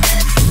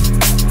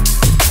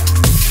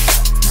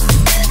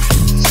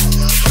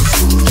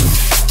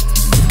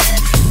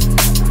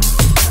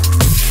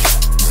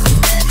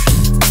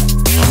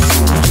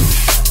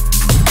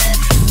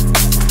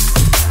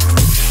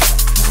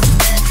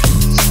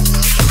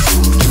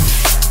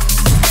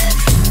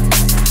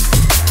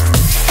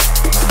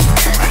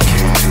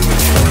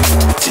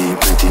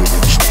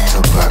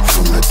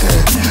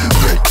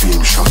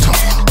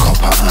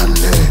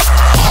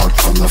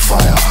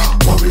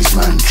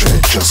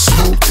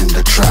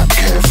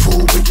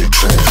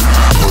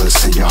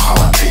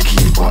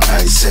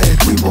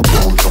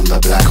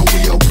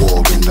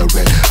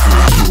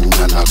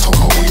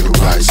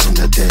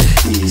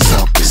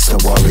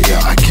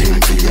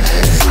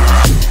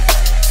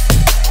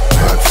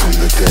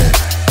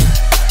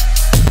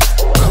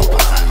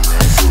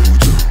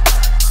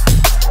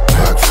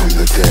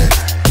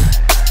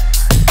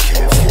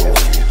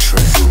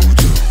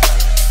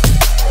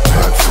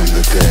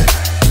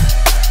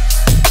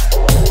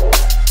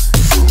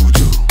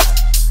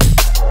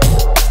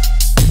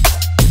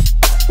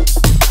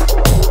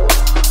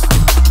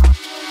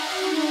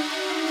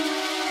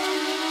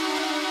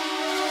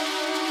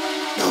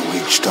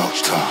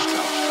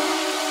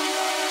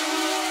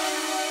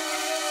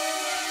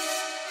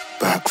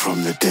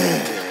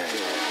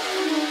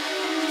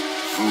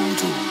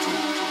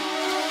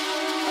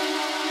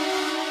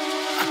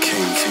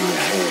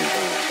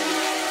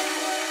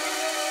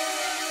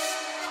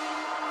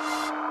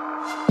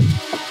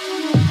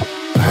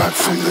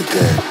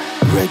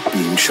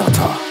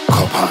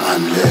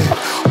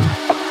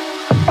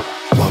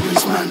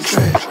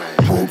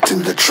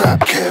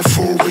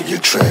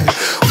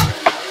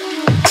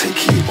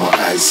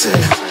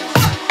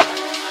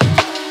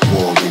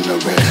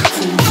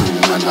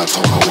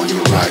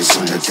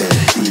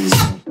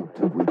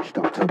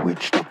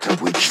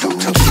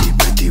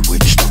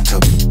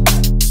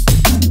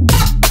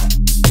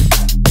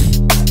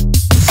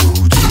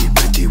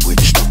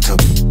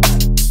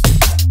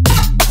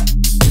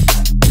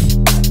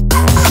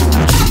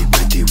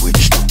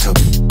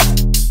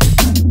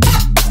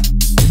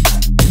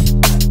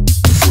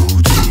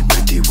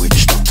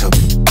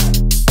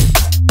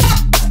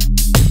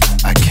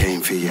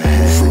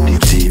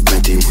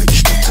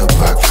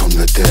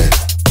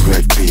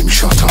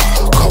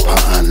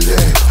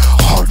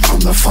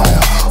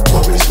 Fire,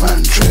 warriors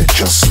man dread,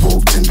 just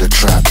smoked in the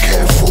trap,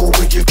 careful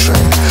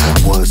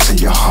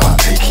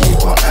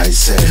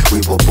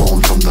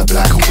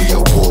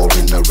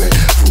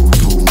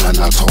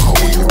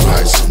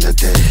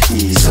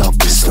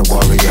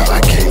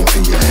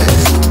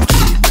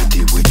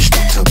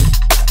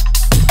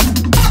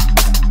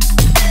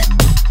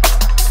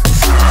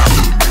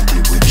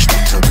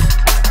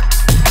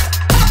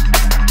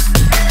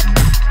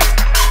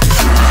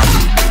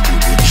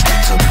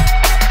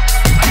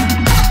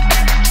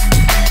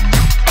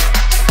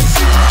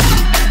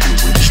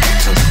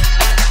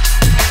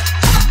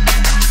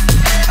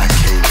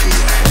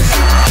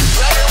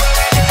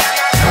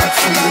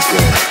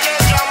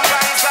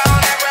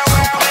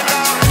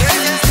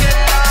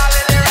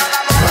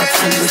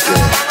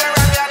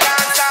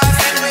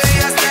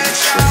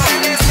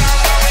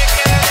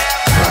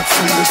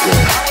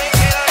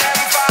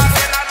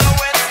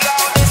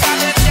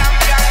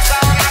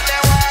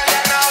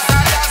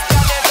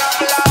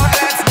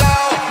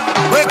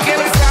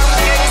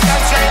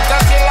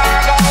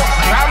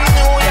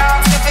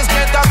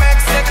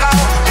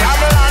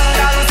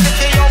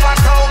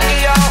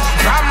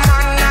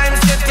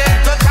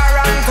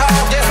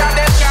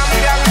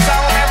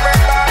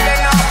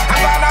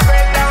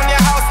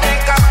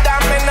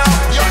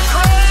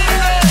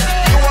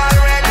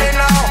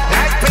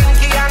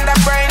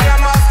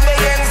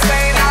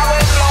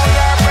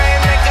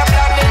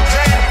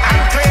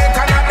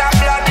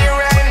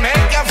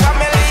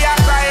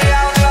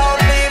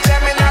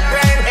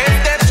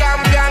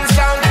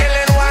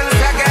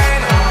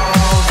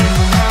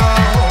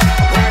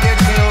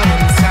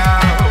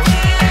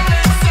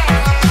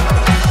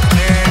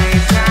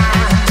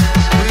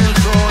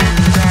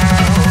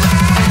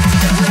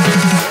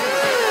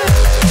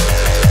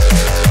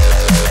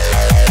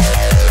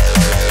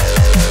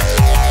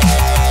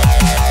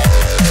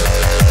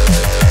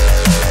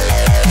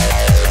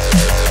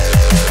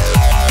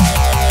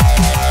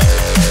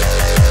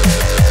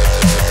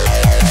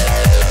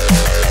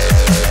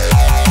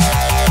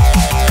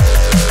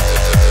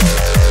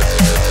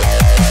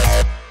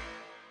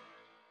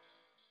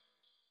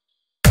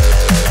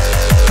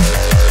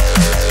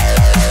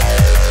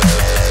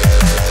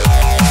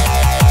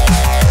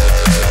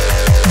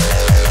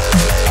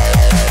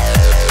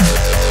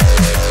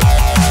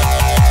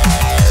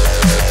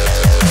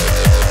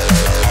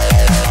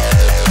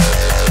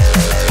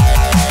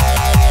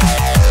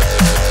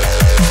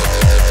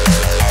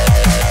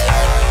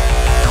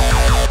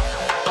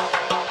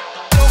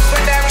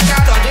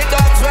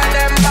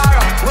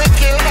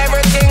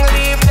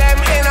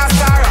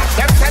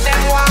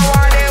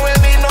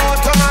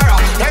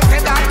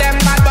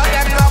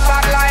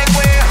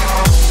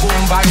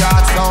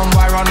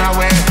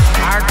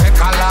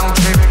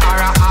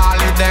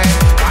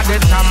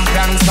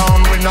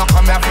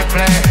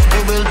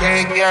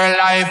your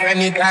life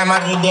any time of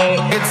the day.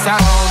 It's a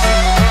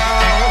holding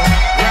world,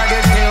 where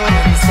the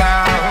feeling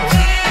sound.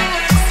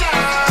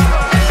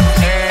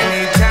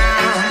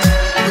 Anytime,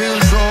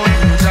 we'll throw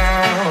you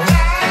down.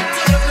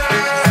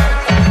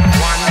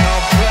 One no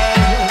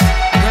place,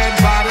 dead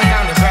bodies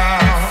on the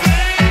ground.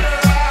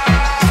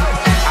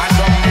 I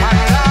jump and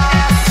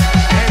laugh,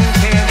 and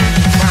can't be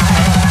found.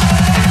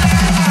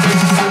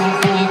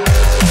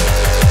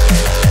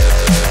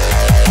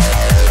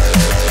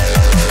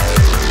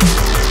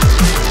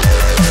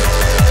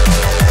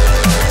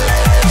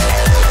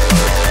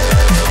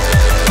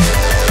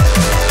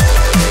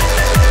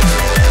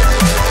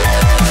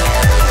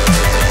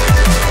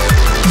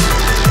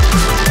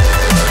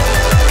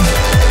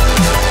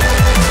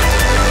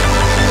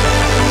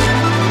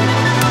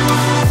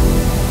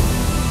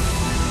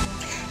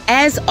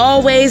 As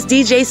always,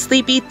 DJ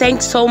Slee-P,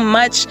 thanks so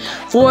much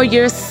for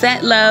your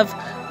set, love.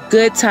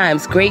 Good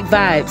times, great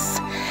vibes.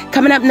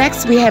 Coming up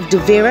next, we have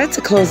Deefa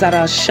to close out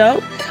our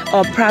show,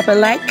 all proper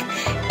like.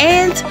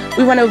 And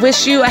we want to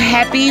wish you a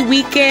happy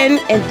weekend,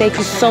 and thank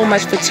you so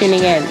much for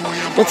tuning in.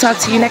 We'll talk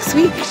to you next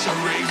week.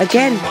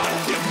 Again,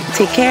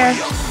 take care,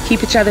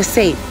 keep each other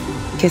safe.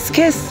 Kiss,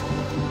 kiss.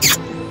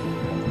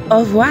 Au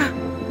revoir.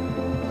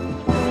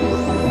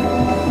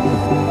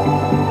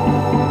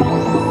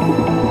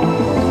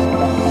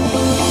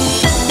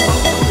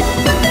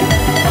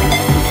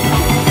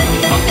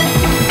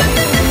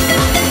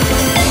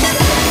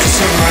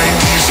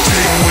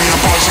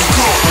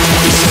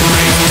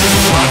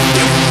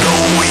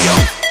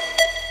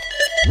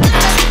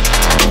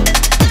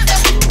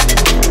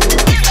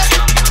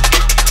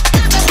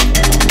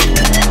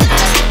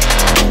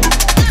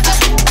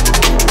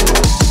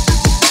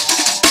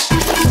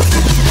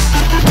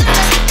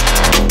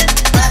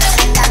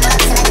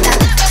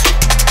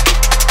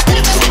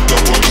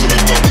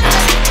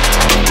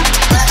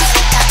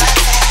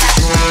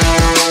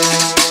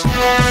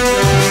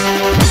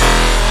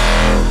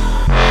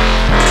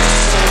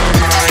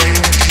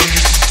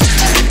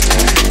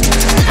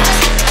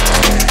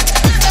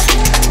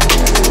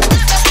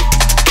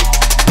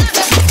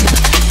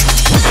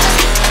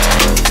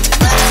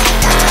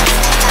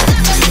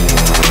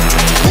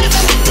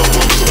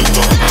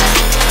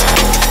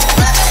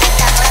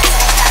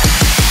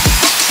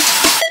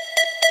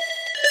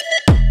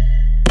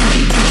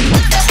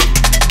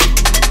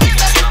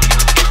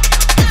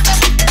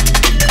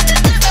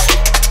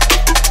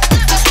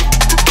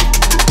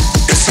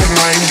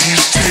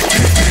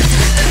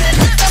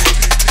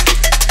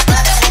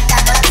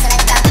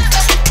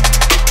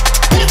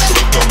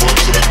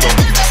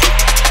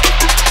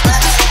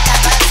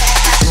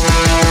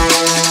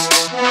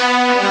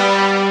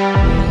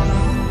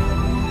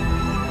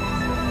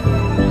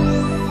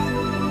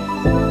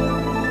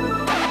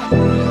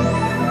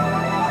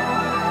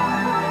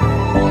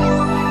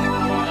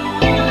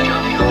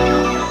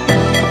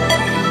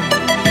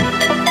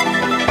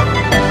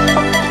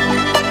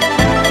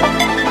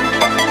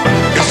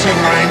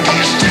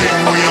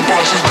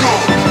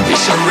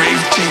 It's a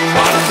rave team,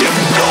 man, them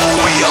know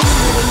we up.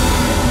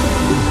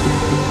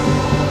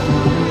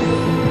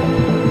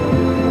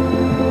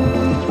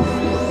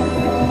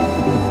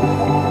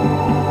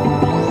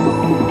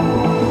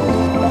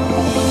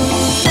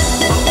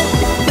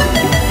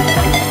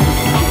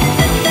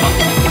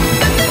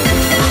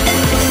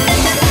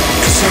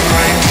 It's a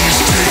 90s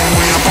thing,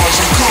 we about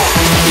to go.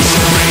 It's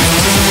a rave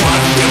team,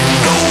 man, them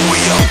know we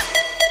up.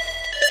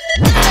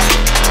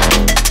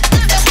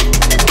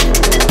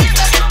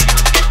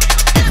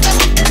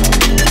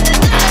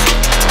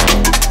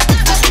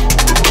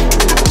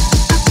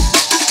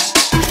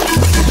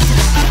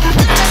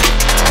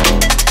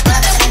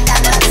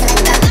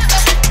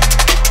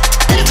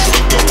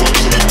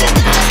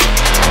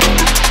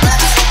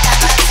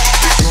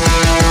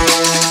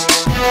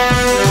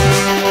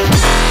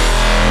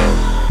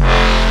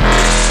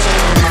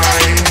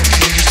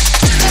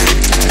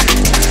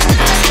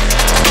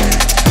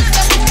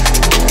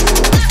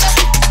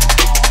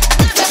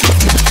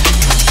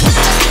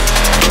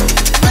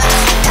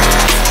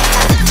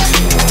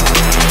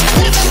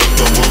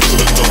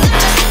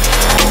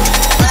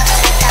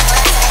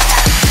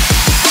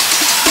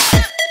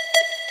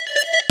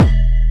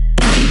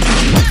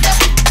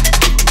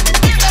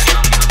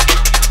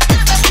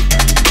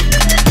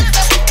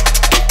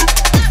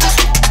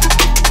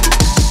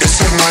 It's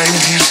a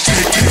 90s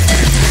ticket.